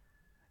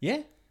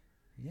 Yeah.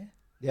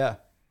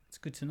 It's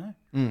good to know.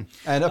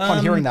 And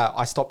upon hearing that,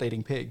 I stopped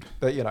eating pig.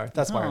 But,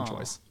 that's my own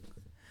choice.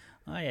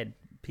 I had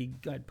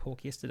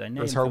pork yesterday.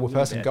 You're a terrible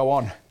person. Go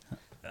on.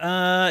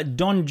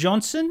 Don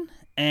Johnson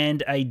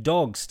and a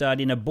dog starred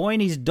in A Boy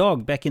and His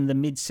Dog back in the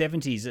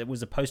mid-70s. It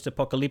was a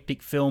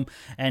post-apocalyptic film,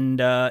 and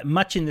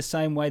much in the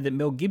same way that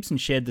Mel Gibson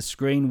shared the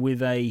screen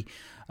with a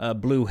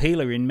blue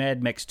heeler in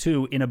Mad Max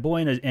 2, in A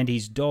Boy and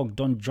His Dog,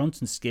 Don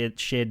Johnson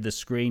shared the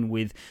screen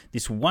with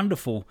this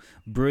wonderful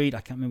breed.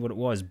 I can't remember what it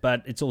was,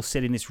 but it's all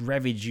set in this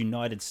ravaged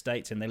United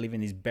States, and they live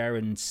in this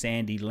barren,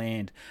 sandy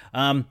land.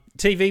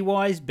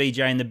 TV-wise,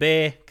 BJ and the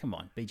Bear. Come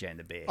on, BJ and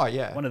the Bear. Oh,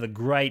 yeah. One of the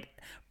great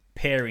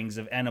pairings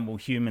of animal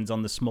humans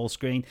on the small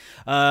screen.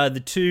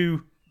 The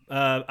 2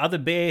 other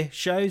bear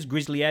shows,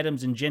 Grizzly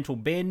Adams and Gentle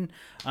Ben.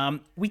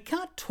 We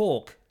can't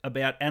talk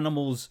about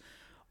animals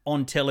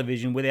on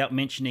television without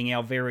mentioning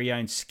our very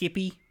own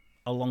Skippy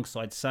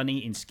alongside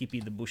Sonny in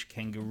Skippy the Bush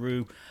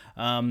Kangaroo.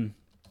 And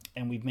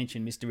we've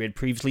mentioned Mr. Ed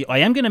previously. I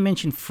am going to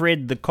mention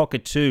Fred the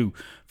Cockatoo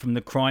from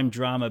the crime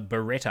drama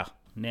Beretta.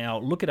 Now,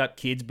 look it up,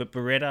 kids, but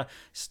Beretta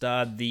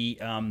starred the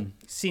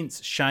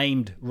since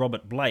shamed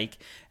Robert Blake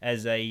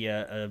as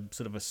a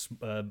sort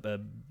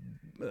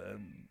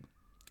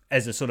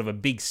of a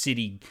big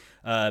city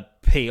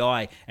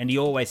PI, and he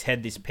always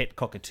had this pet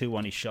cockatoo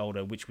on his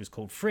shoulder, which was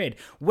called Fred.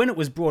 When it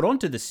was brought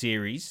onto the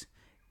series,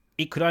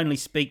 it could only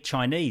speak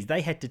Chinese.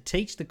 They had to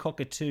teach the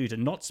cockatoo to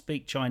not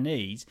speak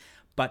Chinese,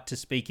 but to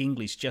speak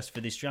English just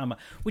for this drama,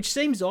 which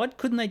seems odd.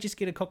 Couldn't they just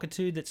get a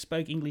cockatoo that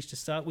spoke English to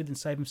start with and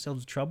save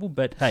themselves trouble?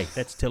 But hey,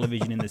 that's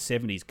television in the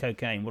 70s.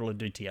 Cocaine, what'll it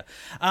do to you?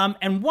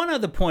 And one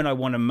other point I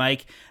want to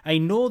make, a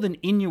northern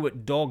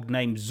Inuit dog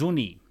named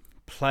Zuni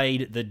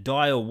played the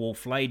dire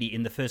wolf lady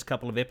in the first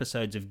couple of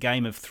episodes of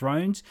Game of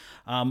Thrones.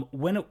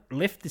 When it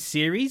left the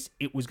series,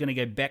 it was going to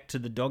go back to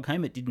the dog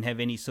home. It didn't have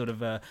any sort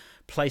of a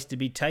place to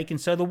be taken.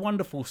 So the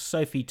wonderful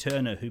Sophie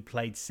Turner, who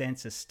played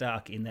Sansa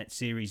Stark in that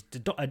series,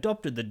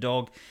 adopted the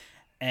dog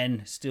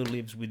and still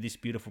lives with this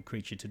beautiful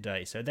creature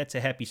today. So that's a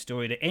happy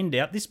story to end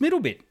out this middle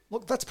bit.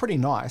 Look, that's pretty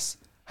nice.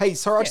 Hey,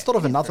 sorry, I just thought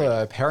of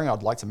another pairing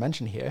I'd like to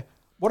mention here.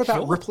 What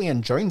about Ripley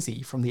and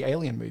Jonesy from the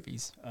Alien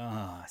movies?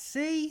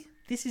 See?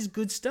 This is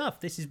good stuff.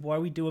 This is why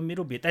we do a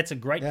middle bit. That's a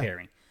great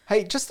pairing.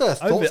 Hey, just a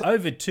thought.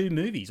 Over 2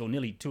 movies, or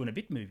nearly 2 and a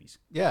bit movies.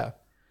 Yeah.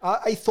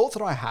 A thought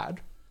that I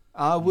had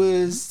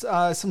was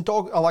some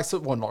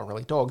not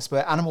really dogs,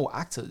 but animal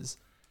actors.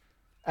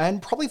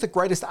 And probably the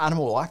greatest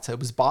animal actor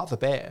was Bart the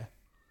Bear.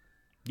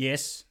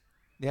 Yes.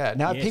 Yeah.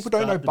 Now, if people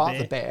don't know Bart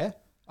the Bear,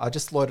 I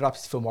just loaded up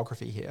his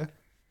filmography here.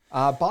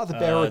 Bart the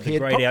Bear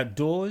appeared... The Great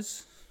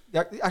Outdoors.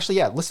 Actually,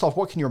 yeah. List off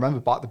what can you remember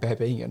Bart the Bear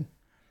being in?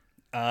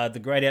 The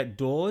Great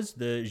Outdoors,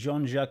 the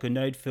Jean-Jacques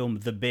Annaud film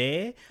The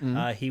Bear.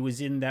 He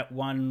was in that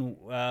one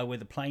where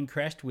the plane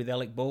crashed with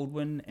Alec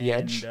Baldwin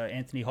and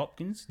Anthony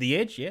Hopkins. The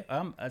Edge, yeah.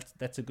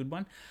 That's a good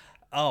one.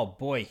 Oh,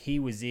 boy, he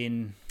was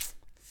in...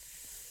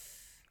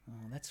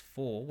 Oh, that's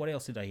 4. What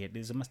else did I hit?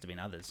 There must have been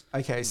others.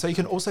 Okay, so you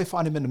can also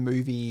find him in the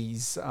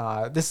movies.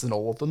 This isn't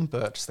all of them,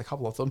 but just a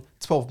couple of them.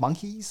 12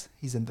 Monkeys,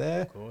 he's in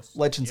there. Of course.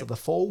 Legends of the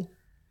Fall.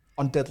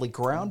 On Deadly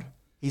Ground.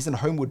 He's in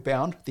Homeward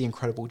Bound, The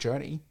Incredible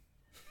Journey.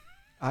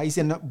 He's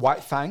in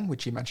White Fang,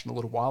 which you mentioned a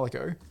little while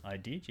ago. I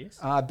did, yes.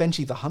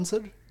 Benji the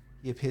Hunted,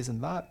 he appears in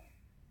that.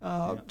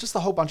 Just a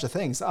whole bunch of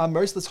things.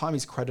 Most of the time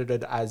he's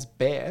credited as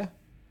Bear,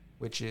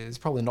 which is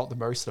probably not the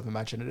most sort of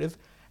imaginative.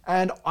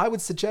 And I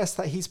would suggest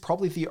that he's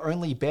probably the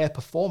only bear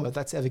performer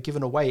that's ever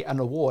given away an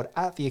award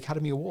at the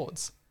Academy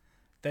Awards.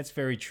 That's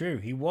very true.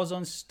 He was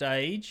on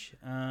stage,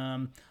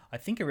 I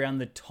think around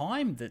the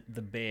time that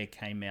The Bear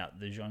came out,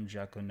 the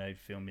Jean-Jacques Gounod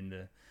film in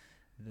the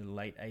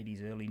late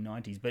 80s, early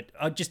 90s.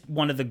 But just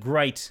one of the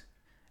great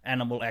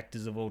animal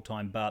actors of all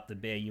time, Bart the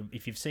Bear.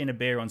 If you've seen a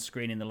bear on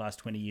screen in the last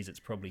 20 years, it's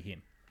probably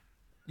him.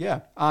 Yeah,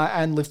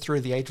 and lived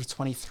through the age of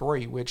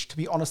 23, which, to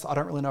be honest, I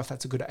don't really know if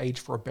that's a good age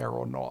for a bear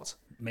or not.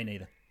 Me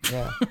neither.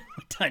 Yeah. I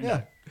don't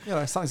know. You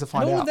know, something to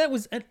find and all out. Of that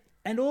was,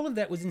 and all of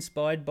that was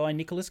inspired by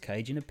Nicolas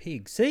Cage in a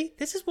pig. See,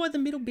 this is why the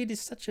middle bit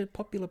is such a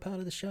popular part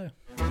of the show.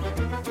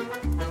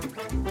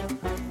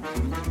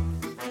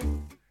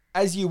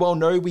 As you well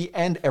know, we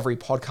end every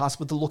podcast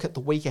with a look at the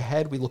week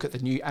ahead. We look at the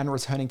new and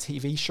returning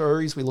TV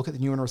shows, we look at the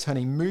new and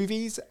returning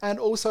movies, and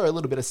also a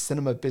little bit of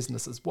cinema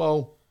business as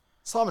well.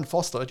 Simon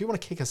Foster, do you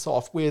want to kick us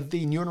off with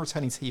the new and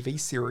returning TV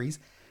series?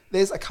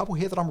 There's a couple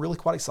here that I'm really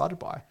quite excited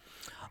by.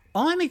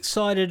 I'm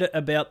excited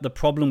about The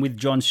Problem with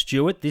Jon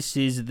Stewart. This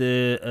is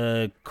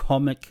the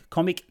comic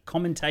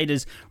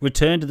commentator's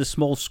return to the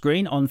small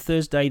screen on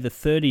Thursday the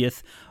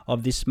 30th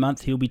of this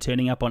month. He'll be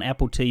turning up on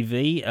Apple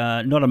TV.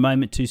 Not a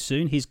moment too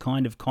soon. His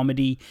kind of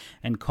comedy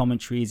and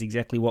commentary is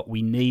exactly what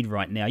we need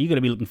right now. You've got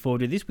to be looking forward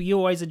to this. Were you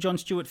always a Jon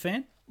Stewart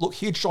fan? Look,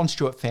 huge Jon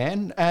Stewart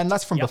fan, and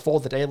that's from before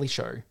The Daily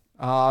Show.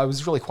 I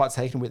was really quite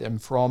taken with him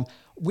from,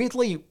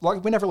 weirdly,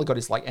 like we never really got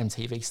his like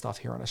MTV stuff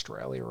here in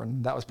Australia,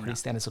 and that was pretty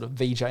standard sort of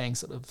VJing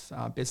sort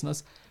of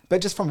business. But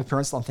just from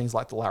appearances on things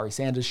like the Larry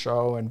Sanders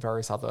Show and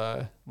various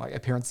other like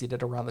appearances he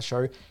did around the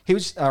show, he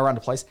was around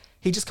the place.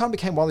 He just kind of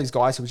became one of these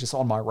guys who was just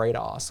on my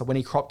radar. So when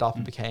he cropped up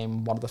and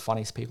became one of the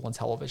funniest people on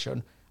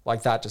television,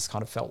 like that just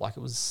kind of felt like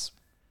it was,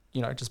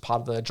 you know, just part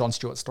of the Jon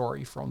Stewart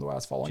story from the way I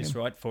was following him. Just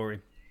right for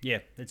him. Yeah,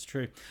 that's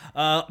true.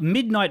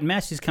 Midnight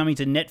Mass is coming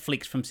to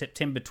Netflix from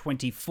September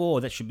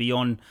 24. That should be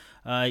on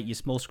your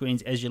small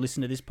screens as you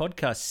listen to this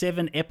podcast.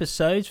 7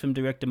 episodes from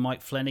director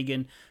Mike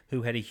Flanagan,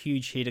 who had a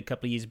huge hit a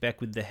couple of years back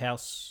with The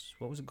House.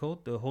 What was it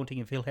called? The Haunting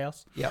of Hill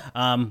House?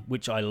 Yeah.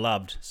 Which I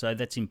loved. So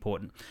that's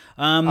important.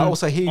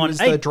 Also, he was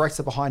the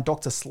director behind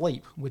Dr.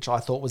 Sleep, which I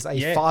thought was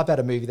a far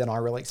better movie than I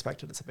really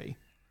expected it to be.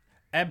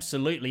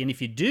 Absolutely. And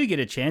if you do get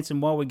a chance,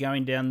 and while we're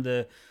going down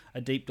a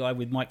deep dive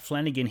with Mike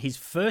Flanagan, his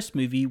first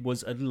movie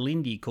was a little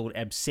indie called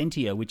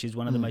Absentia, which is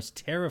one of the most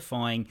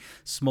terrifying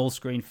small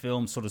screen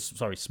films,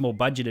 small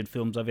budgeted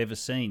films I've ever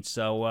seen.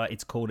 So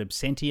it's called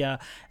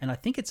Absentia, and I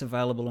think it's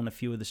available on a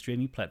few of the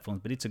streaming platforms,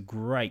 but it's a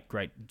great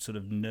sort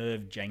of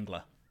nerve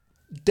jangler.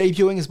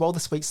 Debuting as well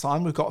this week,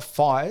 Simon, we've got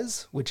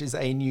Fires, which is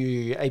a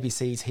new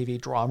ABC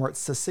TV drama.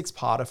 It's a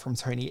 6-parter from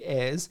Tony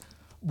Ayres.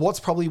 What's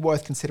probably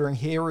worth considering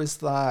here is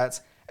that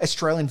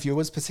Australian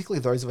viewers,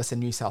 particularly those of us in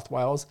New South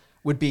Wales,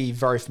 would be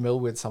very familiar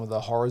with some of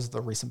the horrors of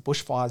the recent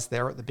bushfires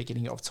there at the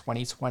beginning of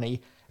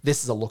 2020.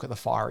 This is a look at the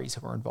fireys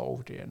who were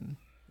involved in,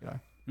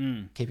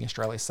 keeping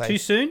Australia safe. Too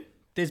soon?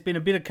 There's been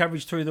a bit of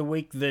coverage through the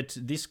week that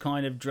this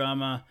kind of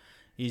drama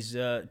is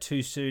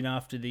too soon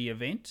after the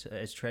event,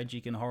 as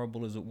tragic and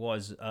horrible as it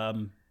was.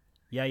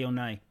 Yay or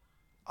nay?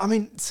 I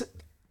mean,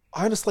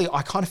 honestly,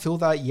 I kind of feel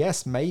that,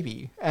 yes,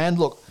 maybe. And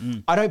look,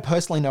 I don't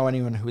personally know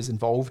anyone who is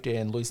involved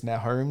in losing their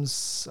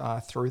homes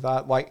through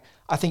that. Like,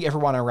 I think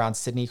everyone around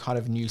Sydney kind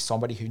of knew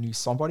somebody who knew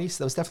somebody. So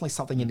there was definitely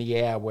something in the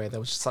air where there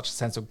was just such a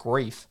sense of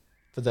grief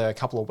for the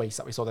couple of weeks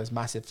that we saw those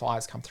massive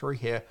fires come through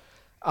here.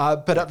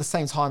 But at the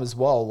same time as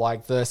well,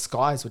 like the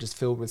skies were just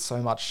filled with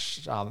so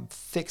much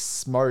thick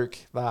smoke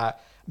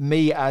that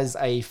me as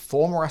a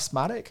former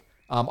asthmatic,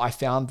 I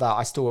found that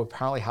I still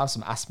apparently have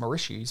some asthma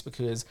issues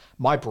because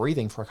my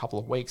breathing for a couple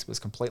of weeks was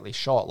completely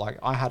shot. Like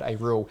I had a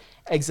real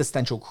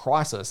existential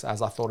crisis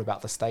as I thought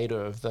about the state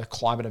of the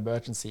climate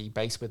emergency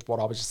based with what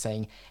I was just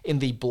seeing in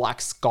the black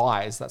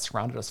skies that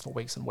surrounded us for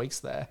weeks and weeks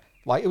there.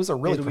 Like it was a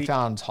really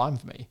profound time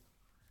for me.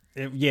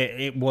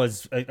 It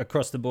was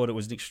across the board. It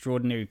was an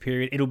extraordinary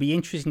period. It'll be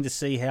interesting to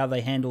see how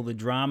they handle the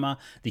drama,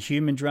 the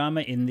human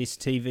drama in this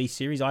TV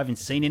series. I haven't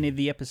seen any of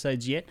the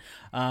episodes yet,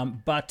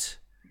 but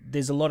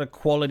there's a lot of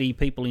quality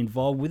people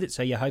involved with it,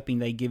 so you're hoping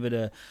they give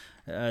it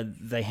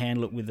they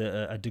handle it with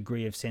a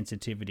degree of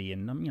sensitivity,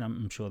 and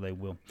I'm sure they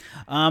will.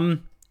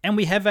 And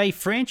we have a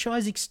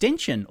franchise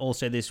extension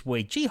also this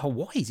week. Gee,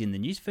 Hawaii's in the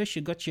news. First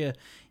you got your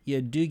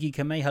Doogie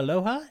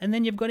Kamehameha, and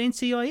then you've got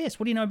NCIS.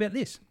 What do you know about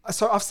this?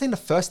 So I've seen the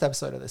first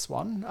episode of this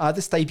one.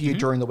 This debuted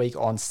during the week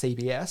on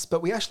CBS,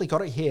 but we actually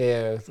got it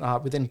here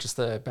within just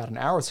about an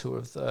hour or two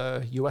of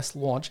the US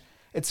launch.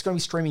 It's going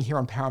to be streaming here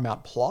on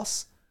Paramount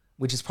Plus,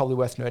 which is probably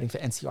worth noting for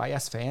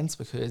NCIS fans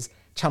because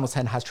Channel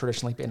 10 has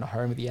traditionally been the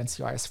home of the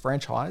NCIS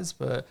franchise,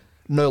 but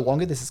no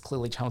longer. This is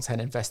clearly Channel 10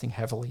 investing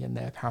heavily in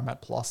their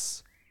Paramount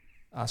Plus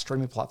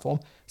streaming platform.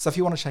 So if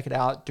you want to check it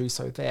out, do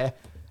so there.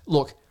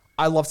 Look,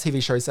 I love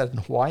TV shows set in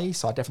Hawaii,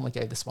 so I definitely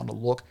gave this one a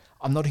look.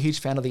 I'm not a huge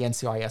fan of the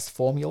NCIS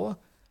formula,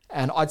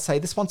 and I'd say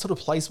this one sort of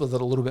plays with it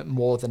a little bit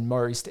more than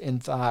most in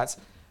that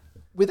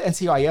with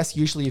NCIS,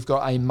 usually you've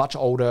got a much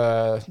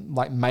older,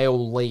 like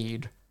male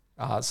lead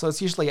So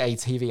it's usually a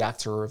TV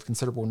actor of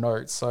considerable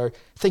note. So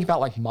think about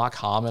like Mark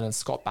Harmon and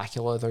Scott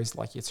Bakula, those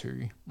like your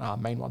two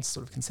main ones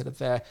sort of considered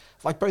there.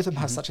 Like both of them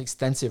have such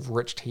extensive,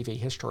 rich TV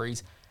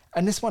histories.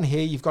 And this one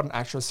here, you've got an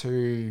actress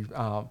who,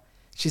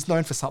 she's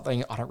known for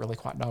something, I don't really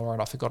quite know her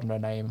and I've forgotten her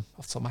name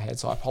off the top of my head,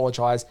 so I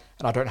apologize.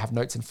 And I don't have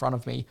notes in front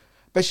of me.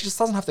 But she just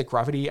doesn't have the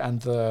gravity and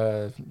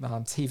the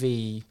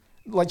TV,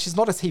 like she's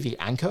not a TV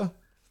anchor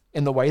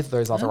in the way that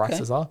those other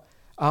actors are.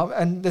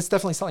 And there's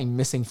definitely something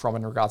missing from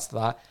in regards to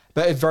that.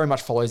 But it very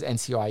much follows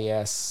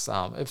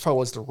NCIS. It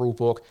follows the rule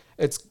book.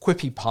 It's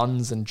quippy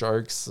puns and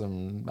jokes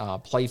and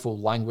playful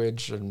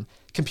language and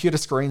computer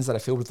screens that are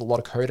filled with a lot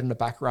of code in the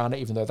background,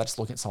 even though they're just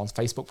looking at someone's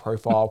Facebook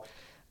profile.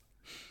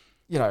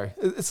 You know,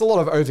 it's a lot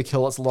of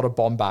overkill. It's a lot of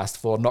bombast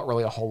for not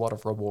really a whole lot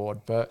of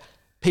reward. But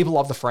people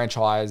love the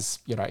franchise.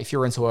 You know, if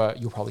you're into it,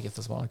 you'll probably give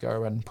this one a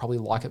go and probably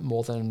like it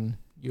more than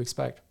you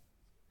expect.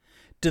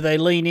 Do they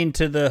lean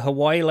into the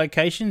Hawaii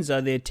locations?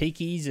 Are there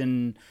tikis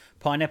and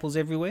pineapples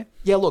everywhere?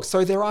 Yeah, look,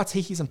 so there are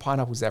tikis and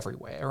pineapples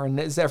everywhere, and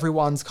as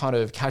everyone's kind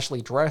of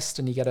casually dressed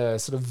and you get a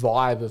sort of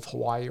vibe of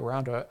Hawaii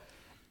around it.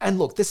 And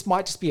look, this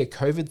might just be a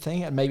COVID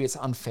thing, and maybe it's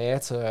unfair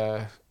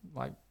to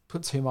like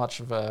put too much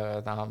of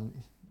a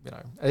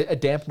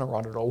dampener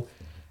on it all.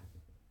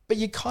 But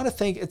you kind of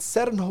think it's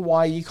set in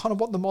Hawaii, you kind of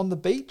want them on the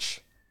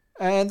beach.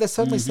 And there's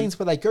certainly scenes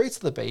where they go to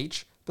the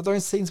beach, but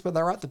those scenes where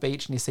they're at the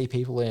beach and you see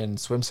people in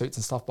swimsuits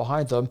and stuff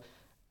behind them,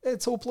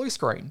 it's all blue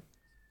screen.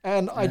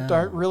 And I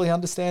don't really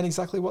understand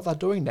exactly what they're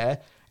doing there.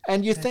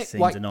 And you think,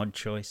 seems like, an odd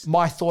choice.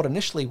 My thought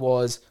initially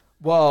was,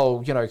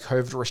 well, you know,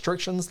 COVID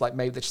restrictions, like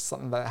maybe that's just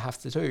something they have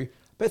to do.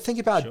 But think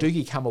about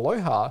Doogie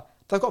Kamealoha.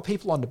 They've got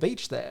people on the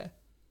beach there.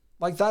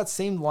 Like, that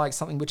seemed like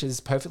something which is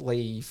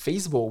perfectly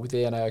feasible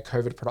within a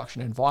COVID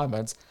production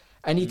environment.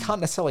 And you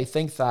can't necessarily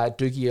think that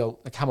Doogie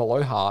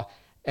Kamealoha,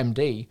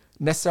 MD,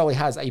 necessarily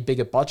has a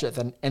bigger budget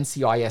than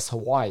NCIS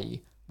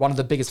Hawaii, one of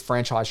the biggest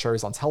franchise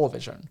shows on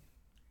television.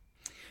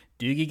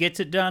 Doogie gets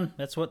it done.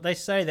 That's what they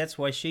say. That's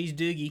why she's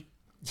Doogie.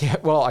 Yeah,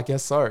 well, I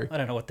guess so. I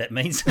don't know what that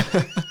means.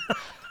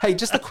 Hey,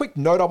 just a quick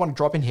note I want to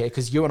drop in here,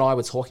 because you and I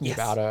were talking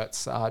about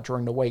it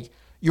during the week.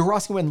 You were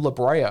asking when La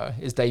Brea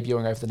is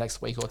debuting over the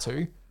next week or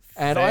two.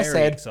 And I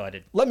said,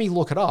 excited. Let me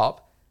look it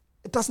up.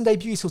 It doesn't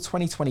debut till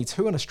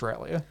 2022 in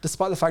Australia,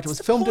 despite the fact it was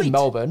filmed in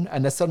Melbourne,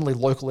 and there's suddenly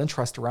local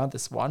interest around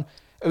this one.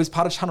 It was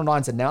part of Channel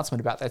 9's announcement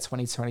about their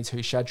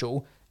 2022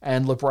 schedule,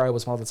 and La Brea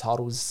was one of the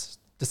titles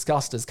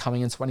discussed as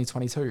coming in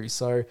 2022.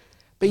 So,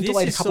 being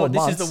delayed a couple of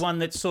months. This is the one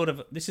that's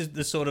this is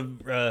the sort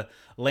of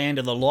Land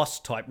of the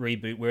Lost type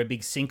reboot, where a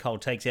big sinkhole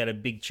takes out a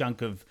big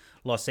chunk of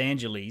Los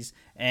Angeles,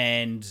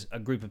 and a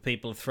group of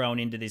people are thrown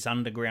into this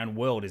underground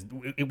world,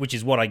 which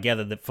is what I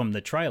gathered from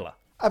the trailer.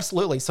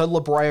 Absolutely. So La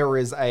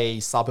Brea is a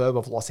suburb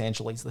of Los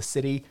Angeles, the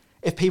city.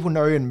 If people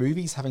know in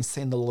movies, having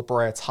seen the La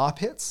Brea tar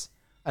pits,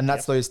 and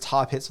that's those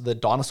tar pits with the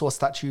dinosaur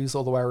statues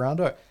all the way around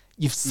it,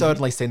 you've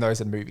certainly seen those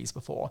in movies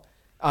before.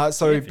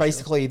 So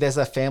basically, there's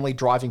a family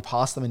driving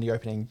past them in the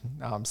opening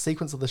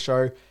sequence of the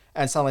show,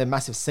 and suddenly a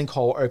massive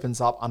sinkhole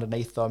opens up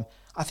underneath them.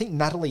 I think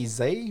Natalie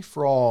Z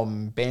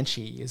from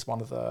Banshee is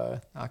one of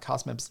the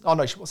cast members. Oh,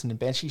 no, she wasn't in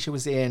Banshee. She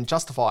was in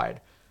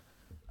Justified.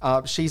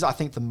 She's, I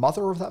think, the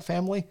mother of that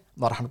family.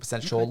 I'm not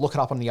 100% sure. Look it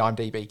up on the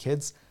IMDb,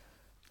 kids.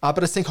 But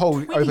a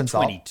sinkhole opens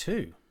up.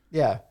 2022.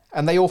 Yeah.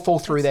 And they all fall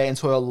through there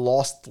into a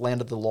lost, Land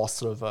of the Lost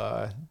sort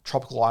of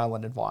tropical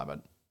island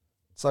environment.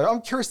 So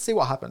I'm curious to see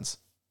what happens.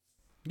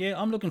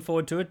 Yeah, I'm looking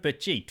forward to it. But,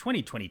 gee,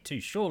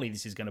 2022, surely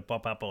this is going to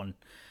pop up on,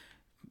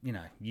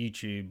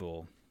 YouTube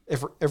or...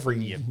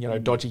 Every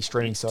dodgy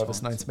streaming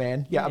service known to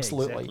man. Yeah,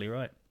 absolutely. Exactly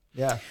right.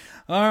 Yeah.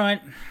 All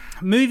right.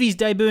 Movies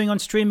debuting on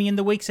streaming in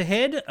the week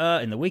ahead.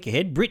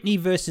 Britney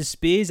vs.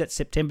 Spears, that's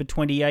September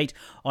 28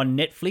 on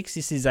Netflix.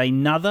 This is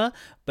another,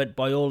 but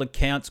by all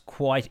accounts,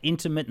 quite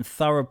intimate and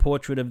thorough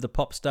portrait of the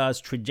pop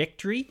star's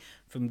trajectory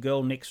from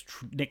girl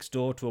next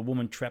door to a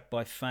woman trapped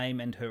by fame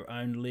and her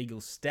own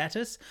legal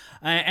status.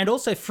 And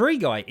also Free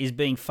Guy is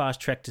being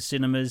fast-tracked to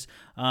cinemas.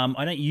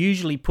 I don't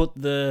usually put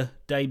the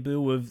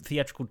debut of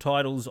theatrical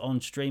titles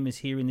on streamers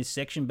here in this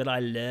section, but I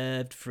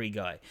loved Free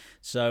Guy.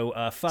 So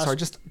Sorry,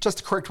 just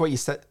to correct what you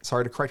said.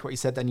 Sorry to correct what you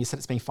said. Then you said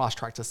it's being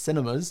fast-tracked to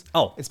cinemas.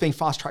 Oh, it's being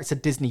fast-tracked to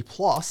Disney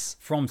Plus.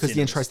 Because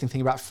the interesting thing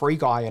about Free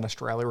Guy in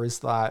Australia is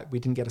that we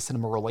didn't get a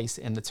cinema release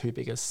in the two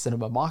biggest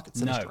cinema markets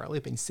in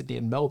Australia, being Sydney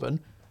and Melbourne.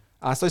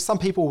 So some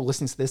people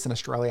listening to this in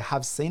Australia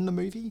have seen the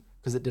movie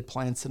because it did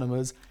play in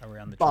cinemas.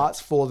 But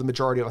for the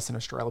majority of us in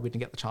Australia, we didn't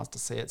get the chance to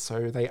see it.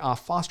 So they are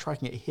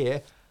fast-tracking it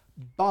here.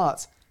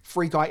 But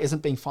Free Guy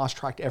isn't being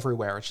fast-tracked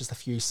everywhere. It's just a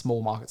few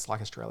small markets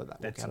like Australia that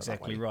will get it. That's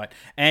exactly right.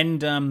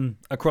 And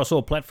across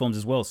all platforms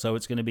as well. So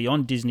it's going to be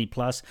on Disney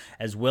Plus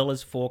as well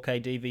as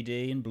 4K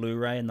DVD and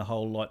Blu-ray and the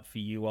whole lot for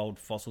you old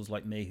fossils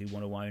like me who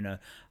want to own a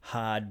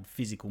hard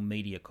physical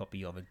media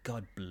copy of it.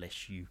 God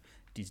bless you,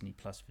 Disney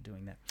Plus, for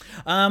doing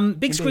that.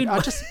 Big screen.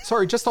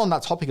 Just on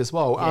that topic as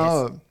well.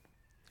 Yes.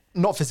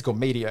 Not physical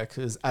media,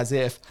 because as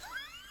if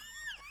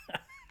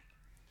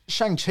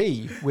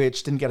Shang-Chi,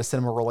 which didn't get a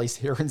cinema release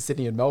here in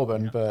Sydney and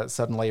Melbourne, but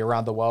suddenly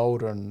around the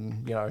world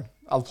and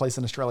other places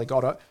in Australia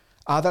got it.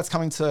 That's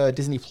coming to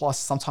Disney Plus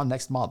sometime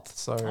next month.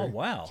 So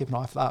wow. Keep an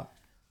eye for that.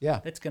 Yeah.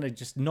 That's going to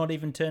just not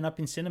even turn up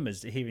in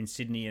cinemas here in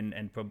Sydney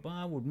and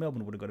probably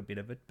Melbourne would have got a bit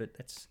of it, but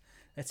that's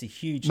a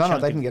huge No,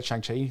 chunk they didn't get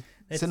Shang-Chi.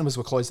 Cinemas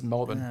were closed in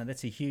Melbourne.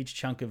 That's a huge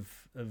chunk of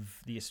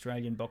the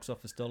Australian box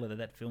office dollar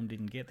that film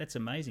didn't get. That's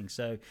amazing.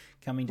 So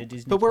coming to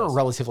Disney But we're Plus. a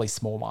relatively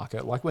small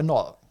market. Like, we're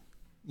not,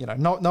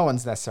 no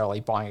one's necessarily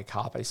buying a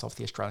car based off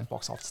the Australian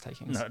box office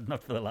takings. No,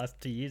 not for the last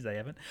 2 years, they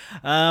haven't.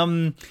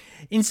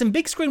 In some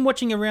big screen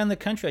watching around the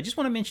country, I just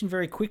want to mention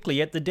very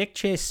quickly, at the Deck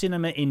Chair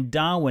Cinema in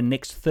Darwin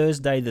next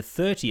Thursday the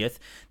 30th,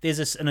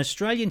 there's an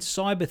Australian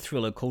cyber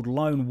thriller called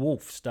Lone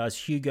Wolf, stars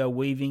Hugo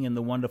Weaving and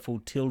the wonderful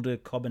Tilda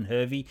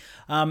Cobben-Hervey.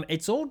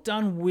 It's all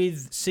done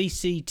with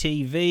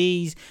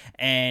CCTVs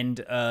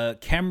and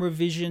camera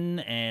vision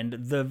and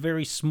the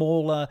very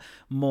smaller,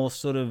 more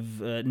sort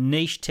of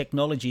niche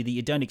technology that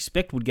you don't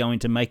expect would go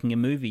into making a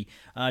movie.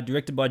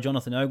 Directed by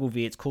Jonathan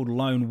Ogilvie, it's called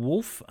Lone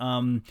Wolf.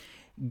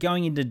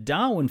 Going into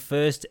Darwin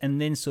first and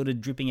then sort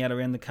of dripping out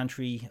around the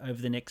country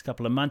over the next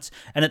couple of months.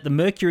 And at the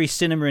Mercury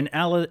Cinema in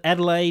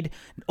Adelaide,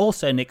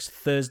 also next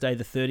Thursday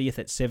the 30th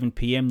at 7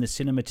 p.m, the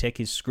Cinematheque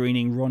is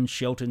screening Ron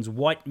Shelton's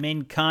White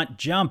Men Can't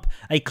Jump,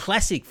 a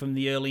classic from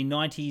the early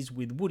 90s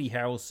with Woody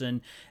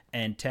Harrelson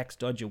and tax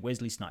dodger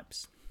Wesley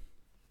Snipes.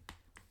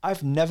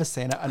 I've never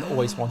seen it and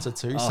always wanted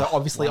to. So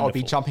obviously I'll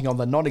be jumping on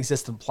the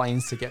non-existent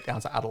planes to get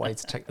down to Adelaide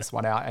to check this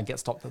one out and get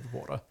stopped at the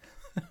border.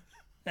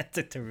 That's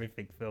a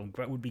terrific film.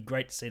 It would be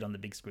great to see it on the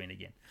big screen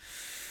again.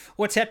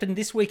 What's happened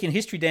this week in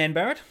history, Dan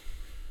Barrett?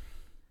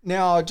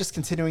 Now, just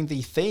continuing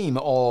the theme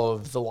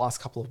of the last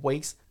couple of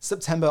weeks,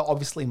 September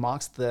obviously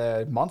marks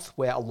the month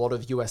where a lot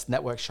of US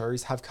network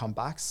shows have come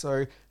back.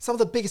 So some of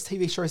the biggest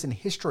TV shows in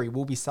history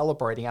will be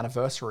celebrating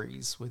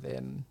anniversaries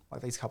within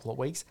these couple of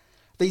weeks.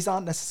 These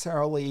aren't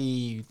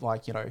necessarily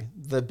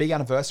the big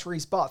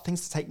anniversaries, but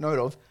things to take note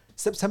of.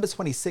 September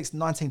 26,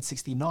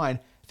 1969,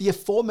 the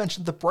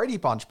aforementioned The Brady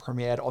Bunch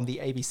premiered on the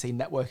ABC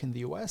network in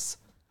the US.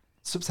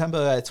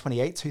 September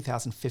 28,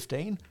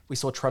 2015, we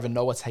saw Trevor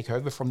Noah take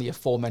over from the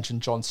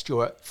aforementioned Jon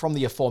Stewart from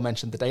the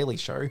aforementioned The Daily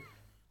Show. I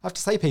have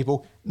to say,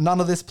 people, none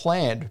of this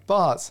planned,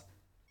 but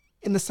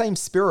in the same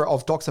spirit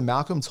of Dr.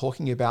 Malcolm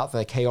talking about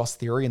the chaos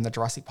theory in the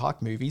Jurassic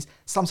Park movies,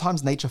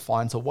 sometimes nature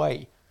finds a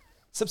way.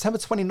 September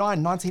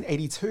 29,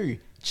 1982,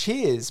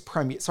 Cheers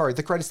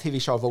the greatest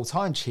TV show of all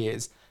time,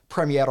 Cheers,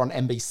 premiered on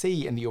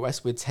NBC in the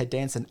US with Ted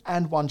Danson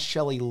and one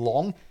Shelley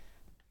Long,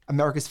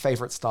 America's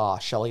favorite star,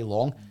 Shelley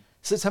Long.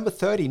 September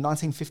 30,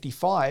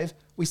 1955,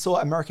 we saw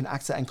American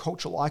actor and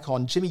cultural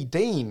icon Jimmy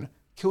Dean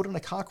killed in a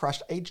car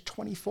crash at age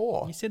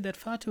 24. You said that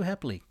far too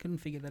happily. Couldn't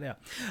figure that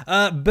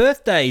out.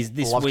 Birthdays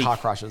this week. Love car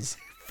crashes.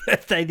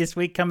 Birthday this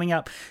week coming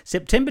up.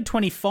 September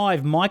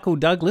 25, Michael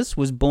Douglas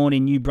was born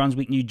in New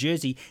Brunswick, New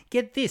Jersey.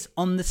 Get this,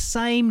 on the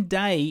same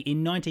day in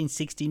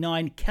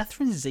 1969,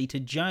 Catherine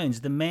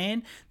Zeta-Jones, the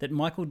man that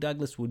Michael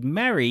Douglas would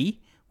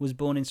marry, was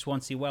born in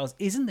Swansea, Wales.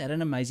 Isn't that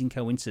an amazing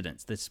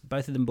coincidence? That's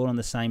both of them born on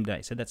the same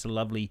day. So that's a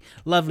lovely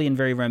and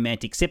very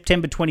romantic.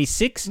 September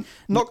 26.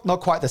 Not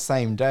quite the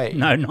same day.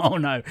 No,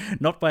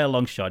 not by a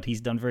long shot.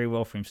 He's done very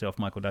well for himself,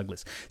 Michael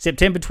Douglas.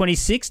 September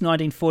 26,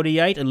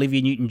 1948,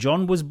 Olivia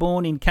Newton-John was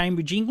born in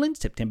Cambridge, England.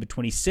 September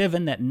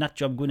 27, that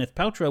nutjob Gwyneth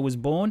Paltrow was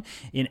born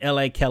in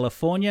LA,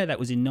 California. That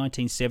was in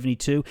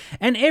 1972.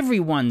 And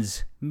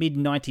everyone's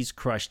mid-90s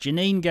crush,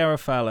 Janine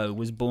Garofalo,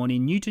 was born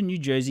in Newton, New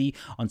Jersey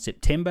on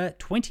September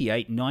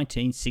 28,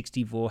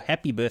 1964.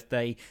 Happy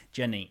birthday,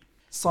 Janine.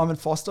 Simon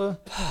Foster,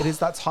 it is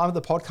that time of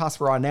the podcast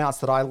where I announced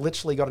that I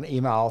literally got an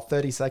email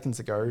 30 seconds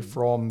ago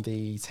from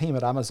the team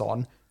at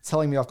Amazon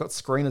telling me I've got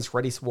screeners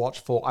ready to watch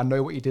for I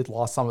Know What You Did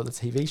Last Summer, the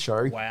TV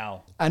show.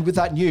 Wow. And with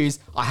that news,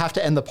 I have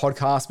to end the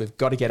podcast. We've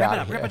got to get out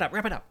of here.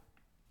 Wrap it up.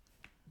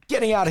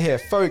 Getting out of here,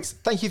 folks.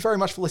 Thank you very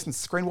much for listening to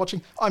Screen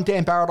Watching. I'm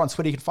Dan Barrett on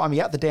Twitter. You can find me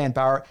at the Dan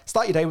Barrett.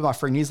 Start your day with my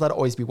free newsletter,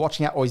 Always Be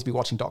Watching at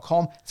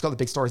alwaysbewatching.com. It's got the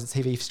big stories of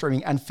TV,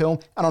 streaming, and film.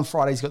 And on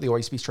Fridays, you've got the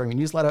Always Be Streaming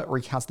newsletter. It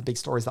recounts the big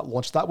stories that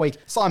launched that week.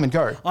 Simon,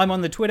 go. I'm on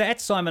the Twitter at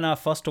Simon R.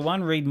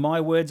 Foster1. Read my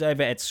words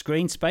over at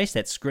Screenspace.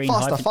 That's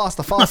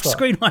faster.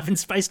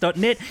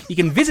 Screen-space.net. You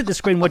can visit the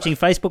Screen Watching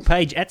Facebook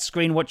page at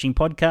Screen Watching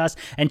Podcast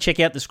and check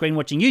out the Screen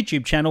Watching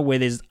YouTube channel where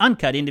there's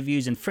uncut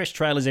interviews and fresh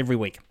trailers every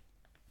week.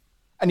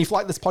 And if you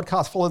like this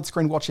podcast, follow the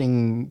Screen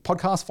Watching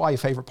podcast via your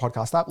favourite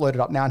podcast app. Load it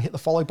up now and hit the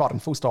follow button.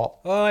 Full stop.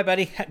 All right,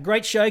 buddy.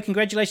 Great show.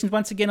 Congratulations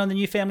once again on the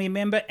new family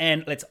member.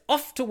 And let's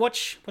off to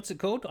watch, what's it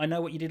called? I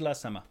Know What You Did Last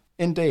Summer.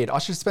 Indeed. I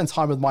should spend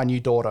time with my new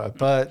daughter,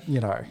 but,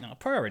 No,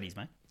 priorities,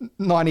 mate.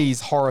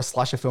 90s horror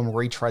slasher film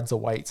retreads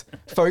await.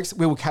 Folks,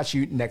 we will catch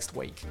you next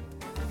week.